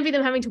 I don't envy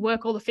them having to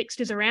work all the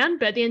fixtures around,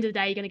 but at the end of the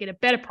day, you're going to get a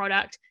better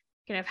product.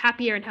 You're going to have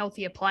happier and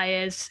healthier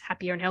players,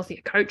 happier and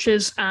healthier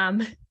coaches.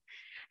 And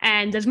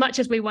as much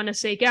as we want to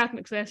see, Gareth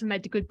McPherson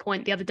made the good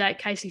point the other day at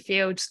Casey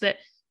Fields that,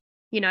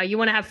 you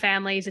want to have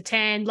families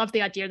attend, love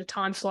the idea of the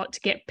time slot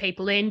to get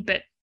people in,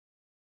 but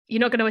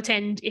you're not going to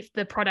attend if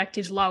the product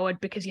is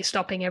lowered because you're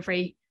stopping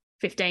every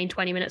 15,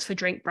 20 minutes for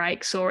drink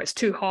breaks, or it's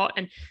too hot.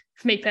 And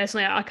for me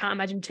personally, I can't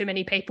imagine too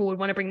many people would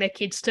want to bring their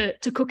kids to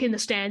cook in the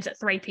stands at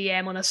 3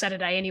 p.m. on a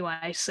Saturday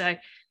anyway. So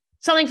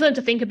something for them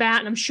to think about,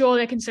 and I'm sure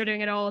they're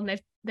considering it all,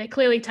 and they're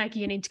clearly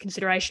taking it into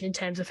consideration in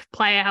terms of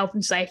player health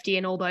and safety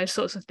and all those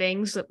sorts of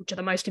things, which are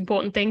the most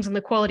important things, and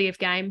the quality of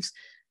games.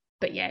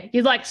 But yeah,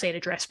 you'd like to see it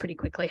addressed pretty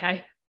quickly,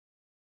 hey?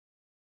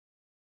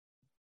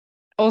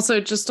 Also,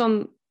 just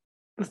on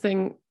the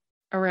thing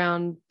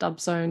around Dub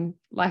Zone,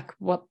 like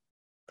what,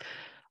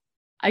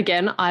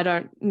 again, I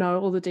don't know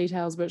all the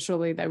details, but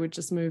surely they would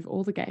just move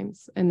all the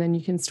games, and then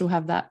you can still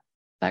have that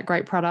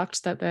great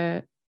product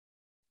that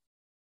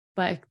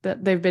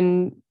they've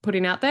been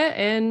putting out there,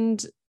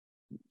 and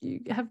you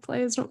have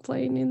players not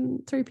playing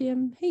in 3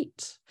 p.m.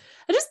 heat.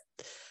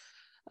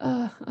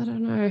 I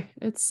don't know.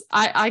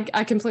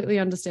 I completely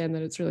understand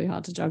that it's really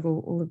hard to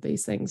juggle all of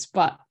these things,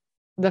 but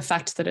the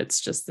fact that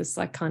it's just this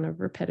like kind of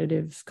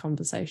repetitive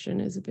conversation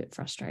is a bit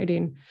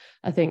frustrating.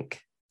 I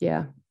think,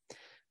 yeah,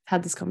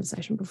 had this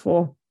conversation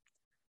before.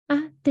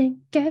 I think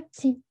I've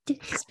seen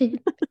this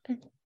before.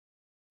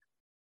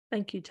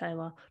 Thank you,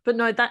 Taylor. But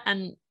no,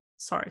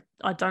 sorry,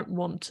 I don't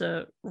want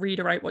to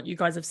reiterate what you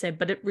guys have said,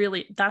 but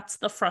that's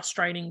the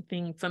frustrating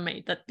thing for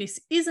me, that this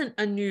isn't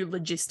a new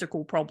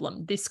logistical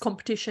problem. This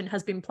competition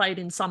has been played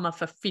in summer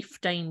for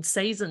 15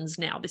 seasons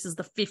now. This is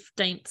the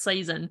 15th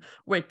season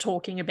we're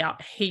talking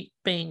about heat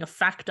being a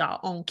factor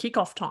on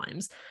kickoff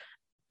times.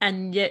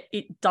 And yet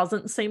it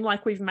doesn't seem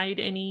like we've made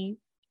any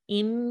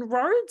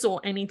inroads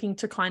or anything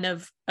to kind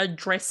of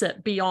address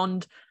it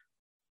beyond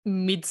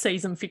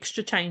mid-season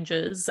fixture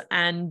changes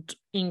and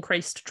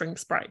increased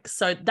drinks breaks.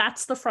 So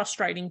that's the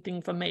frustrating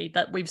thing for me,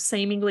 that we've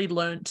seemingly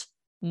learnt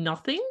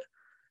nothing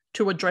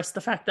to address the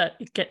fact that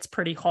it gets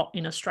pretty hot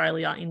in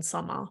Australia in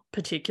summer,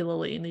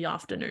 particularly in the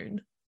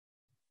afternoon.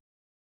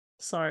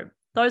 So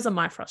those are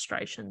my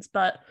frustrations.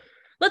 But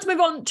let's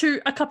move on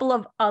to a couple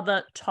of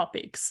other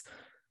topics.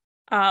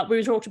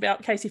 We talked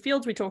about Casey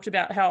Fields. We talked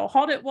about how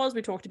hot it was.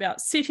 We talked about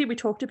City. We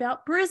talked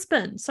about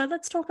Brisbane. So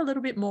let's talk a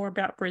little bit more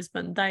about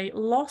Brisbane. They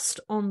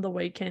lost on the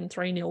weekend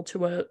 3-0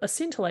 to a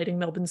scintillating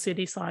Melbourne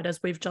City side, as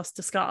we've just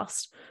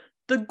discussed.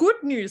 The good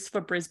news for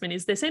Brisbane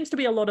is there seems to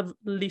be a lot of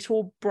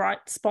little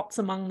bright spots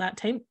among that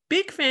team.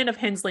 Big fan of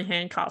Hensley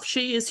Handcuff.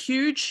 She is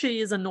huge.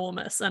 She is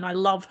enormous, and I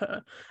love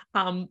her.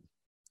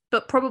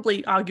 But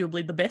probably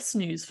arguably the best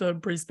news for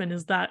Brisbane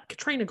is that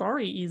Katrina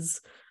Gorry is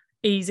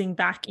easing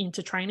back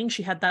into training.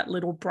 She had that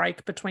little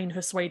break between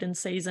her Sweden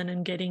season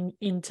and getting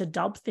into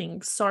dub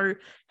things. So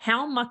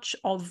how much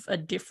of a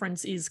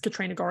difference is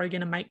Katrina Gorry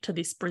going to make to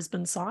this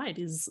Brisbane side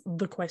is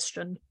the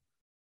question.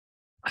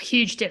 A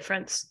huge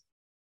difference.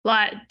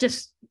 Like,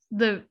 just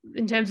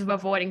in terms of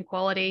avoiding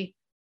quality,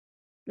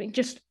 I mean,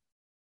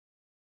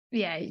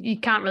 you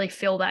can't really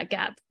fill that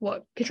gap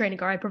what Katrina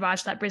Gorry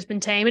provides to that Brisbane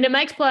team. And she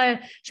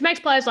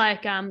makes players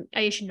like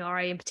Aisha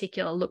Norrie in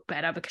particular look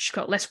better because she's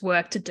got less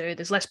work to do.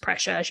 There's less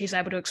pressure. She's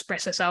able to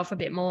express herself a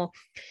bit more.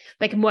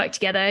 They can work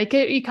together.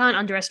 You can't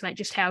underestimate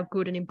just how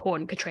good and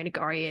important Katrina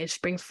Gorry is. She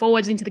brings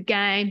forwards into the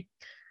game.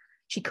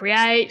 She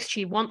creates.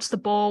 She wants the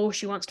ball.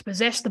 She wants to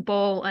possess the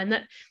ball. And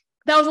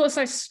that was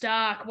also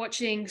stark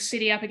watching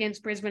City up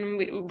against Brisbane.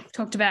 We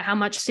talked about how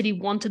much City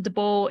wanted the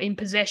ball in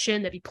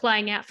possession. They'd be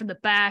playing out from the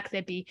back.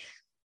 There'd be,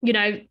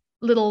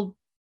 little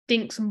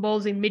dinks and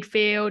balls in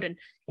midfield, and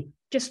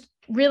just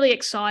really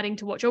exciting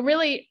to watch, or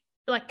really,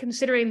 like,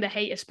 considering the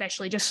heat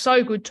especially, just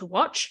so good to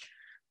watch.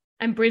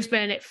 And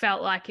Brisbane, it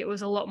felt like it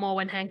was a lot more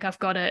when Handcuff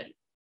got it,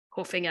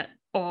 hoofing it,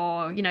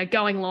 or,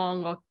 going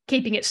long or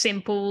keeping it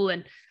simple.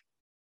 And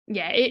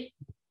yeah, it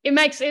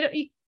makes it,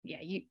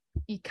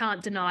 you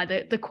can't deny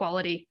the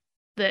quality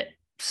that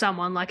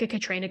someone like a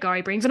Katrina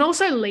Gorry brings, and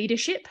also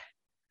leadership,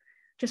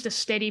 just a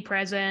steady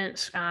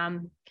presence.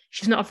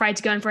 She's not afraid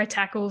to go in for her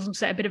tackles and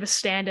set a bit of a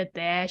standard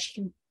there.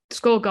 She can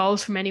score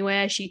goals from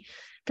anywhere. She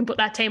can put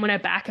that team on her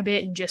back a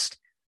bit and just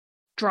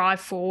drive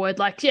forward.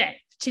 Like, yeah,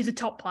 she's a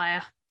top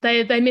player.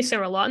 They miss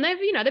her a lot, and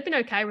they've been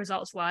okay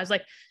results wise.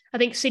 Like, I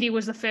think City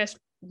was the first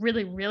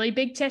really, really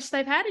big test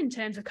they've had in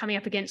terms of coming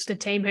up against a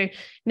team who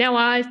now,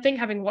 I think,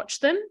 having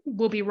watched them,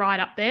 will be right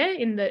up there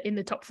in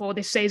the top 4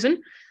 this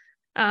season.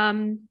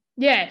 So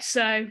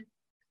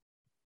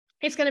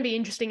it's going to be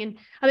interesting. And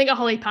I think a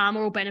Holly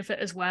Palmer will benefit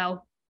as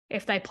well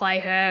if they play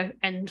her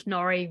and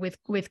Norrie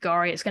with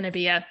Gorry. It's going to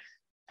be a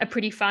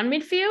pretty fun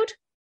midfield.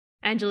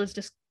 Angela's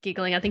just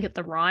giggling, I think, at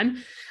the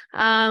rhyme.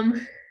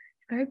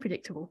 Very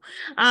predictable.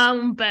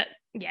 But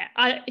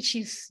yeah,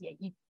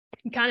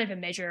 you can't even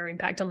measure her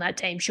impact on that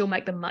team. She'll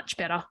make them much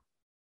better.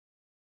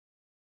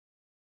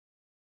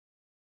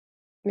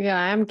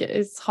 Yeah,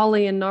 it's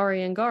Holly and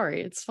Norrie and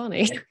Gorry. It's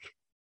funny.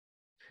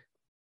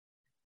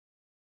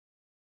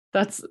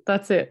 That's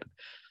it.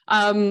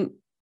 I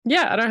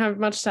don't have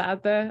much to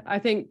add there. I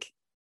think,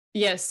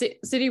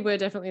 City were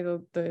definitely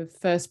the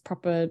first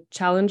proper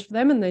challenge for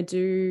them, and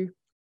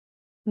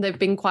they've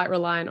been quite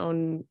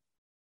reliant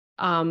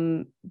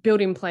on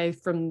building play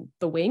from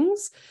the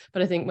wings.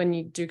 But I think when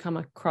you do come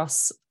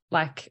across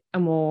like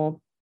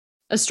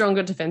a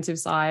stronger defensive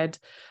side,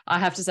 I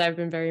have to say I've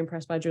been very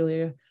impressed by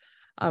Julia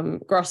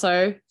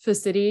Grosso for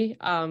City.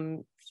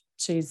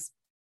 She's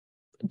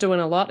doing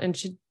a lot and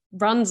she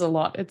runs a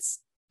lot. It's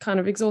kind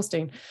of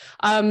exhausting.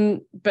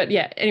 But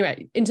yeah,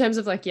 anyway, in terms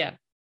of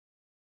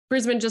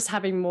Brisbane just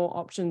having more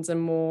options and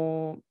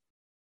more,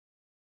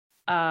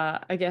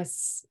 I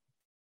guess,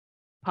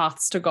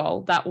 paths to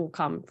goal, that will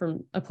come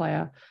from a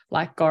player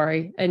like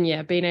Gorry,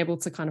 and being able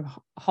to kind of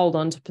hold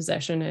on to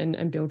possession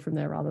and build from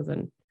there rather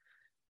than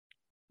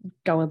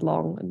going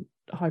long and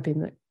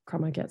hoping that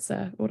Crummer gets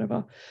there or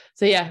whatever.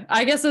 So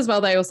I guess as well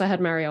they also had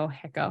Marielle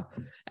Hecker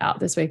out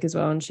this week as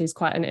well, and she's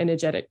quite an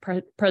energetic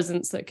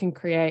presence that can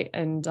create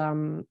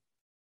and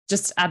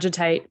just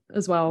agitate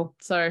as well.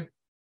 So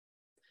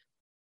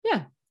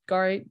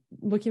Gorry,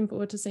 looking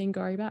forward to seeing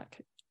Gorry back.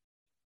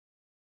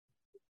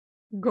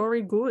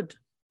 Gorry good.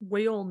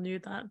 We all knew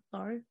that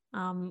though.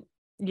 Going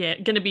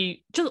to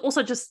be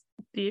just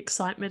the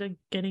excitement of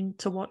getting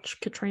to watch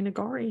Katrina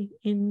Gorry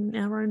in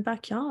our own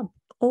backyard.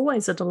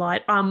 Always a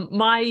delight.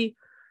 My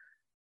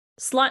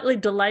slightly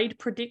delayed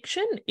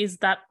prediction is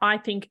that I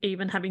think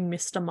even having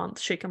missed a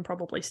month, she can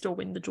probably still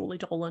win the Julie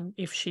Dolan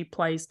if she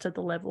plays to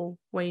the level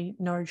we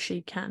know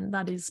she can.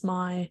 That is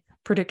my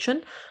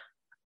prediction.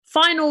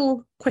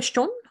 Final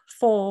question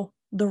for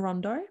the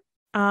Rondo.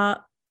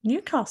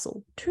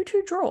 Newcastle,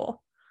 2-2 draw.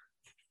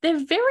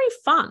 They're very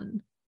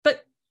fun,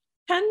 but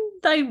can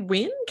they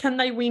win? Can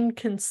they win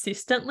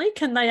consistently?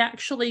 Can they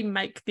actually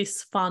make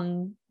this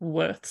fun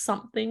worth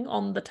something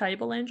on the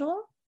table,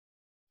 Angela?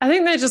 I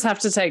think they just have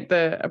to take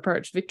the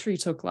approach Victory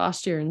took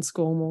last year and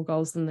score more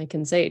goals than they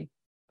concede.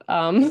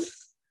 Pretty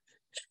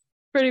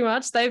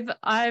much.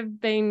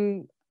 I've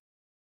been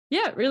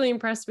really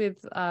impressed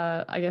with,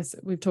 I guess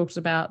we've talked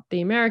about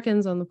the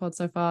Americans on the pod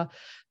so far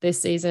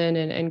this season,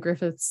 and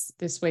Griffiths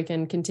this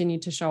weekend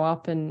continued to show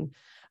up and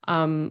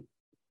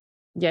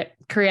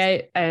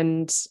create,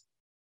 and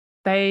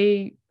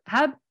they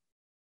had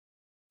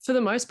for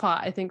the most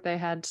part, I think they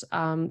had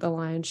the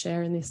lion's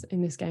share in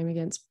this game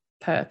against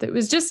Perth. It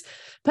was just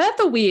Perth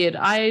are weird.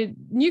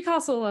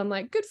 Newcastle, I'm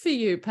like, good for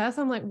you. Perth,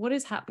 I'm like, what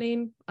is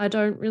happening? I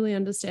don't really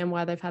understand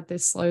why they've had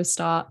this slow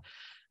start.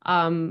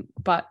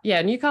 But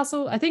yeah,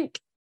 Newcastle, I think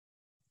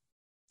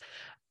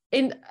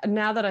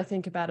now that I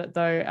think about it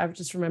though, I've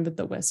just remembered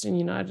that Western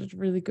United are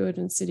really good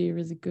and City are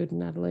really good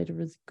and Adelaide are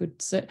really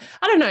good. So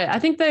I don't know. I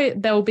think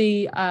they'll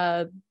be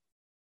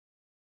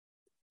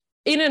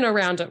in and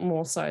around it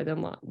more so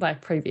than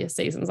like previous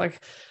seasons.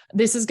 Like,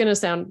 this is going to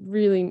sound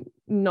really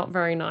not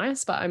very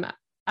nice, but I'm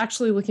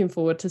actually looking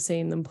forward to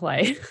seeing them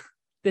play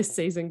this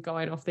season,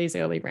 going off these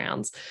early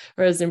rounds.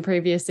 Whereas in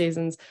previous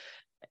seasons,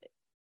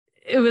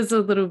 it was a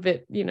little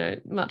bit,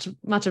 much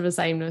of a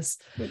sameness,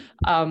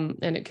 and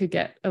it could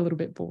get a little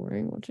bit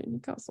boring watching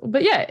Newcastle.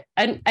 But yeah,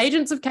 and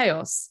Agents of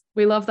Chaos,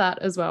 we love that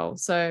as well.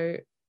 So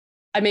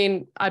I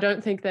mean, I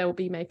don't think they'll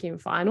be making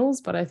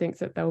finals, but I think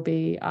that they'll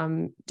be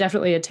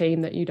definitely a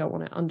team that you don't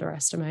want to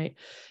underestimate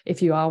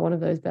if you are one of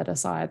those better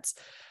sides.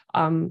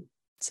 So,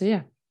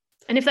 yeah.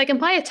 And if they can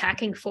play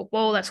attacking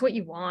football, that's what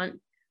you want.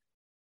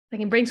 They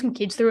can bring some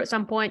kids through at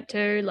some point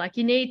too. Like,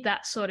 you need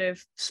that sort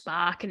of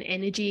spark and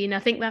energy. And I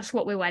think that's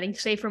what we're waiting to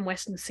see from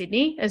Western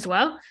Sydney as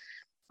well.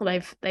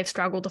 They've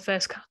struggled the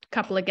first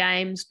couple of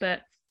games,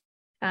 but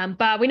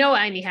we know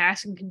what Amy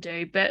Harrison can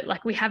do, but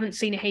like, we haven't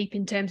seen a heap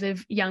in terms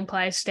of young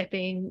players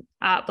stepping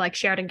up. Like,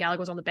 Sheridan Gallagher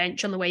was on the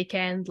bench on the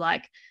weekend.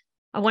 Like,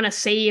 I want to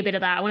see a bit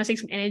of that. I want to see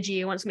some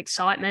energy. I want some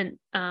excitement.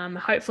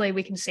 Hopefully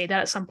we can see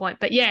that at some point.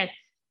 But yeah,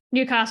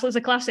 Newcastle is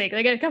a classic.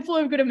 They get a couple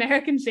of good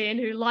Americans in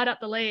who light up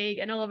the league,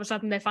 and all of a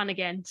sudden they're fun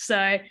again.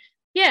 So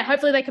yeah,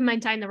 hopefully they can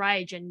maintain the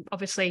rage, and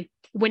obviously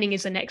winning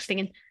is the next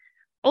thing. And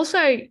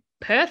also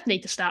Perth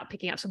need to start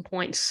picking up some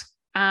points.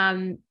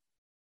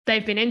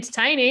 They've been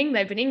entertaining,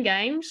 they've been in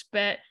games,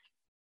 but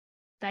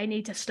they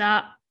need to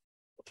start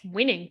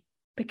winning,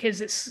 because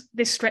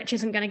this stretch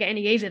isn't going to get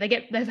any easier.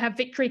 They have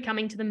Victory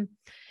coming to them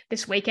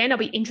this weekend. I'll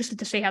be interested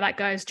to see how that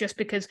goes, just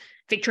because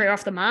Victory are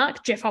off the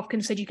mark. Jeff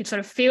Hopkins said you could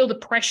sort of feel the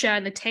pressure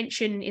and the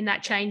tension in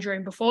that change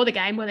room before the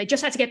game, where they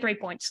just had to get 3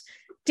 points.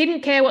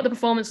 Didn't care what the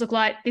performance looked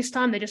like. This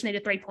time they just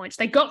needed 3 points.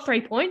 They got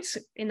 3 points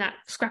in that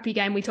scrappy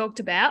game we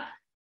talked about,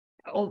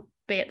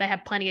 albeit they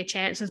had plenty of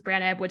chances.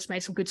 Brown Edwards made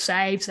some good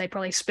saves. They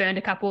probably spurned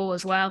a couple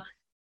as well.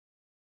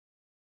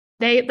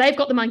 They've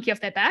got the monkey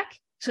off their back,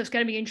 so it's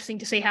going to be interesting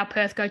to see how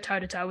Perth go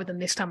toe-to-toe with them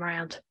this time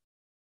around.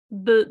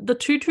 The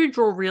 2-2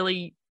 draw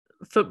really,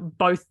 for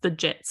both the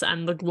Jets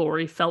and the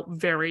Glory, felt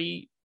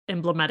very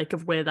emblematic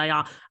of where they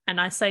are.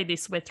 And I say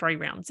this, we're 3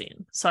 rounds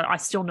in, so I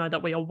still know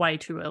that we are way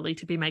too early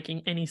to be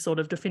making any sort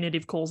of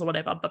definitive calls or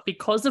whatever. But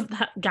because of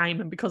that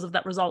game and because of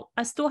that result,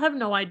 I still have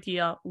no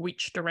idea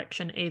which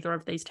direction either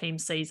of these team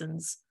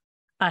seasons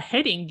are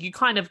heading. You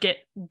kind of get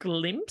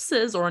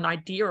glimpses or an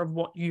idea of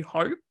what you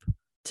hope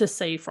to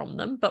see from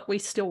them, but we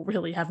still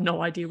really have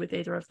no idea with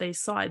either of these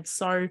sides.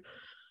 So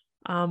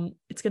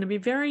it's going to be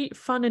very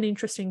fun and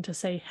interesting to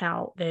see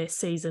how their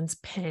seasons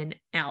pan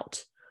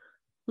out.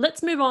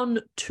 Let's move on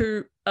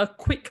to a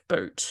quick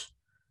boot.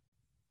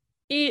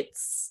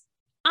 It's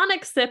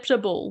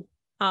unacceptable.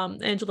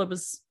 Angela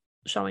was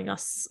showing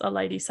us a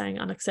lady saying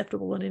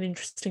unacceptable in an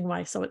interesting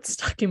way, so it's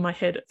stuck in my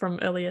head from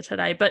earlier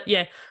today. But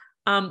yeah,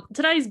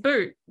 today's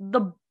boot,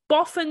 the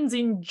boffins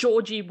in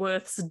Georgie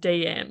Worth's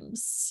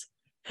DMs,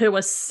 who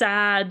are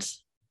sad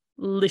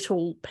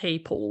little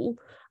people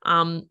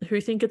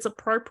who think it's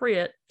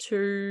appropriate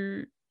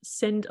to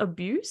send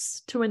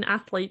abuse to an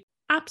athlete.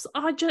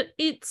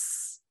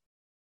 It's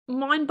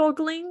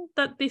mind-boggling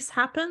that this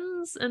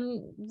happens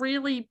and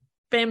really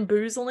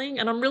bamboozling,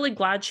 and I'm really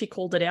glad she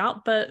called it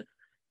out. But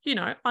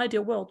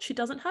ideal world, she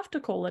doesn't have to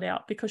call it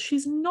out because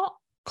she's not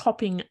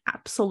copying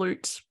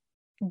absolute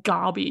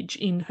garbage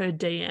in her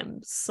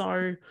DMs.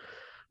 So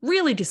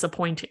really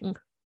disappointing.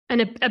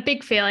 And a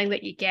big feeling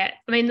that you get.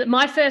 I mean,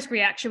 my first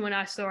reaction when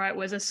I saw it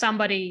was, as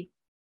somebody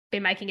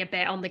been making a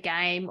bet on the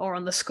game or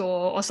on the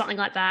score or something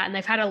like that, and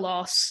they've had a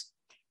loss,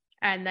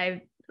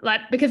 and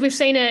because we've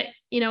seen it,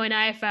 in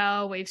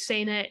AFL, we've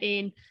seen it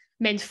in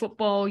men's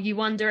football. You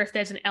wonder if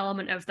there's an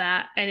element of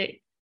that, and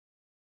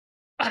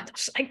I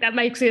just think that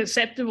makes it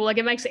acceptable. Like,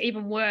 it makes it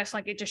even worse.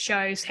 Like, it just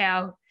shows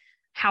how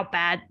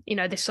bad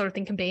this sort of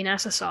thing can be in our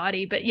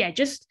society. But yeah,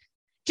 just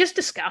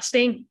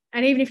disgusting.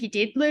 And even if you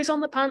did lose on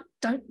the punt,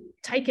 don't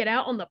take it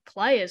out on the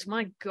players.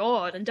 My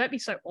God, and don't be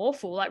so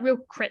awful. Like, real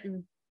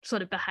cretin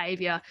sort of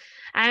behavior.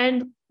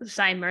 And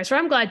same, Marissa,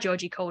 I'm glad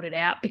Georgie called it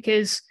out,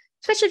 because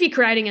especially if you're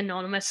creating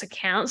anonymous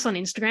accounts on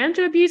Instagram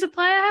to abuse a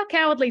player, how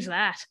cowardly is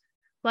that?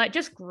 Like,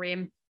 just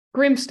grim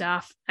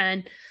stuff.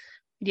 And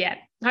yeah,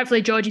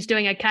 hopefully Georgie's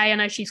doing okay. I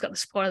know she's got the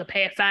support of the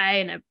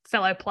PFA and her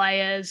fellow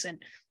players,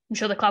 and I'm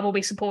sure the club will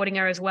be supporting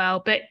her as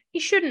well, but you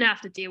shouldn't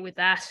have to deal with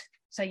that.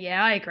 So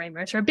yeah, I agree,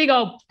 Marissa. A big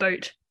old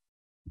boot.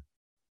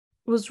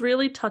 Was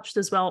really touched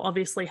as well,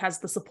 obviously has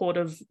the support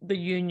of the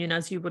union,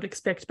 as you would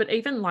expect, but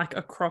even like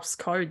across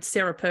code,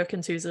 Sarah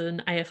Perkins, who's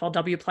an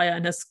AFLW player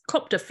and has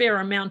copped a fair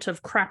amount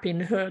of crap in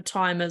her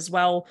time as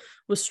well,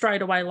 was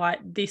straight away like,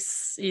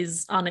 this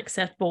is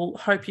unacceptable,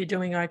 hope you're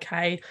doing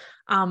okay.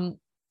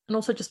 and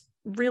also just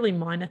really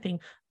minor thing,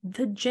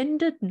 the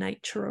gendered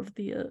nature of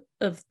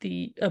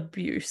the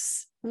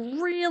abuse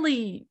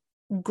really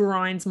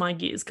grinds my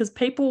gears, because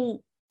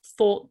people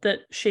thought that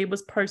she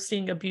was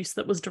posting abuse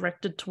that was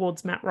directed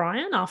towards Matt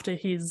Ryan after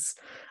his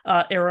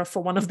error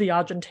for one of the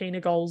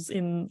Argentina goals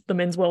in the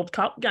Men's World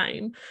Cup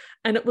game.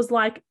 And it was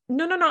like,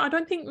 no, I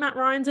don't think Matt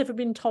Ryan's ever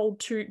been told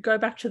to go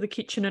back to the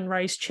kitchen and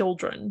raise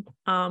children.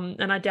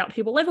 And I doubt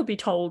he will ever be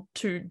told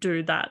to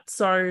do that.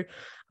 So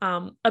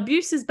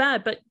abuse is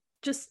bad, but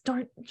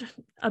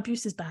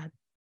abuse is bad.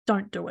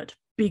 Don't do it.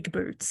 Big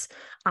boots.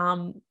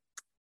 And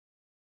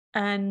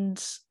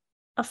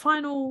a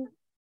final...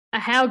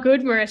 How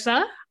good,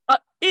 Marissa?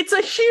 It's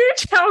a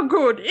huge how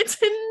good. It's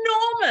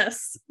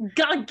enormous,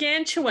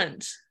 gargantuan,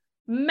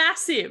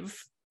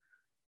 massive,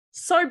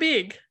 so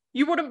big.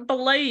 You wouldn't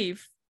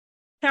believe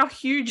how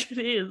huge it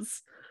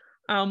is.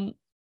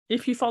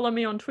 If you follow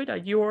me on Twitter,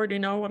 you already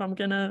know what I'm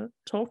going to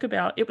talk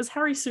about. It was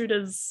Harry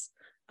Souttar's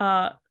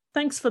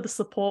thanks for the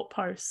support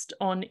post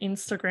on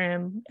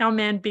Instagram. Our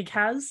man Big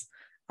has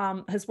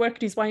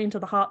worked his way into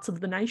the hearts of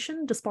the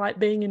nation, despite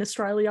being in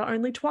Australia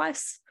only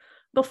twice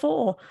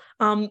before.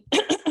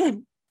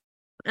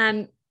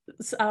 And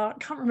I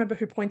can't remember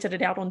who pointed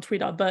it out on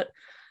Twitter, but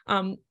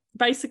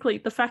basically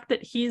the fact that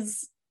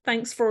his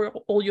thanks for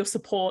all your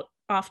support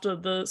after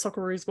the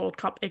Socceroos World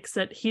Cup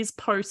exit, his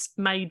post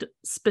made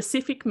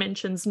specific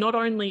mentions not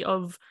only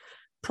of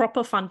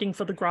proper funding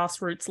for the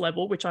grassroots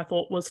level, which I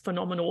thought was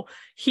phenomenal.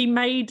 He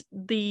made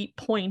the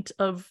point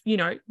of,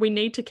 we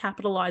need to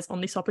capitalise on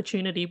this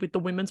opportunity with the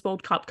Women's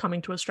World Cup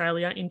coming to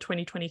Australia in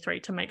 2023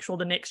 to make sure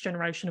the next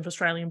generation of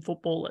Australian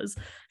footballers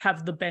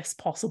have the best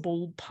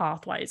possible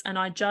pathways. And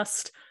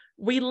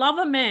we love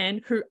a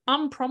man who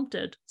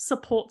unprompted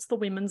supports the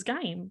women's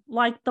game.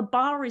 Like, the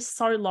bar is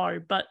so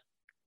low, but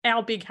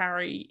our Big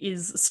Harry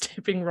is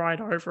stepping right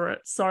over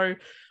it. So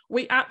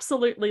we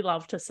absolutely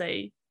love to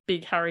see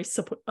Big Harry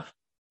Souttar,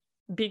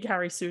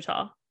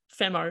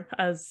 Femo,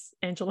 as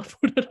Angela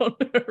put it on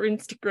her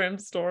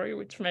Instagram story,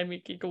 which made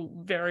me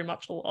giggle very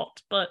much a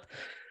lot. But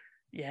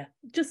yeah,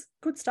 just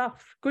good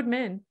stuff. Good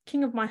man.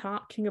 King of my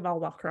heart, king of Al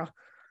Wakra.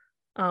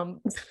 And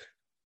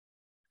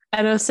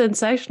a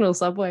sensational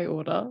Subway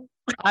order.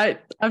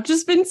 I've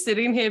just been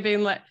sitting here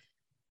being like,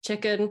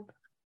 chicken,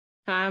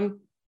 ham,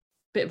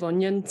 bit of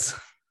onions.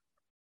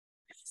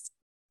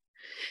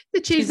 The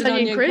cheese and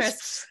onion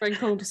crisps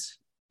sprinkled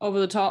over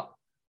the top,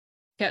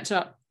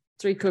 ketchup,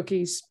 3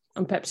 cookies,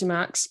 and Pepsi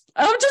Max.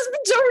 I've just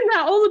been doing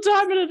that all the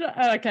time.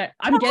 Okay,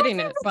 I'm getting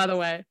it, by the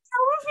way.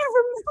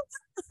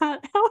 How have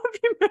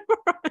you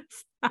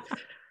memorized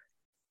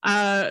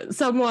that?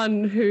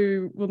 Someone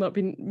who will not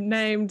be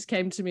named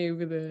came to me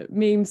with a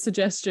meme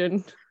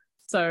suggestion.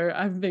 So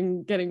I've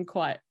been getting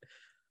quite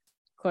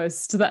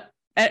close to that.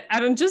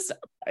 And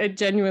it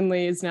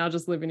genuinely is now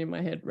just living in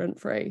my head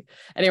rent-free.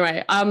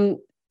 Anyway,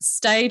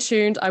 stay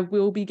tuned. I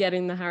will be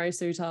getting the Harry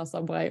Souttar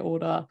Subway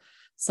order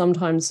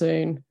sometime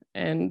soon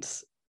and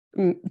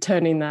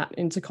turning that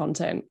into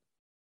content.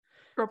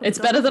 It's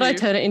better that I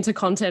turn it into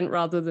content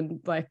rather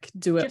than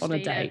do it just on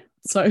a date.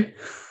 So,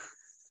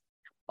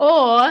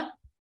 or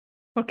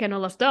 ¿por qué no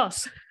los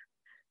dos?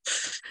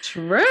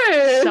 True.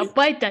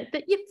 Subway date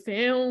that you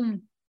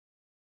film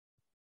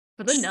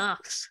for the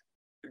nuts.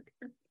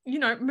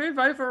 Move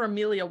over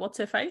Amelia. What's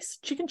her face?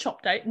 Chicken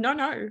chop date.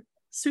 No.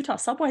 Souttar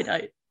Subway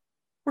date.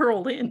 We're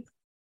all in.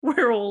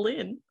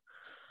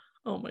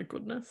 Oh my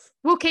goodness.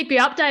 We'll keep you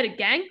updated,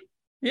 gang.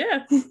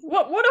 Yeah.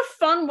 What a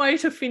fun way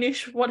to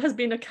finish what has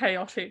been a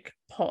chaotic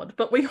pod.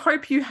 But we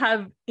hope you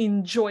have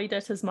enjoyed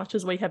it as much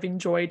as we have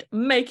enjoyed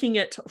making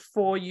it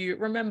for you.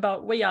 Remember,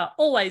 we are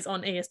always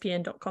on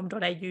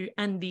espn.com.au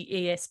and the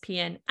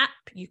ESPN app.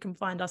 You can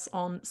find us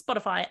on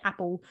Spotify,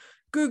 Apple,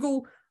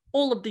 Google,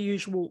 all of the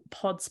usual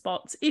pod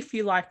spots. If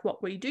you like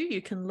what we do,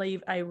 you can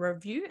leave a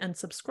review and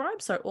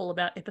subscribe so all of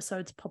our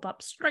episodes pop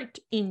up straight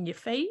in your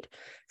feed.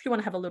 If you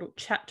want to have a little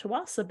chat to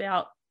us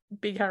about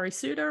Big Harry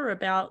Souttar,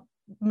 about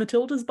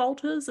Matilda's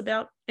Bolters,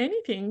 about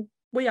anything,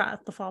 we are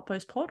at the Far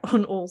Post Pod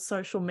on all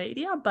social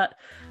media. But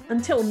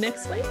until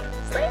next week,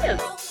 see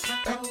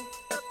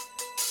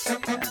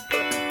you.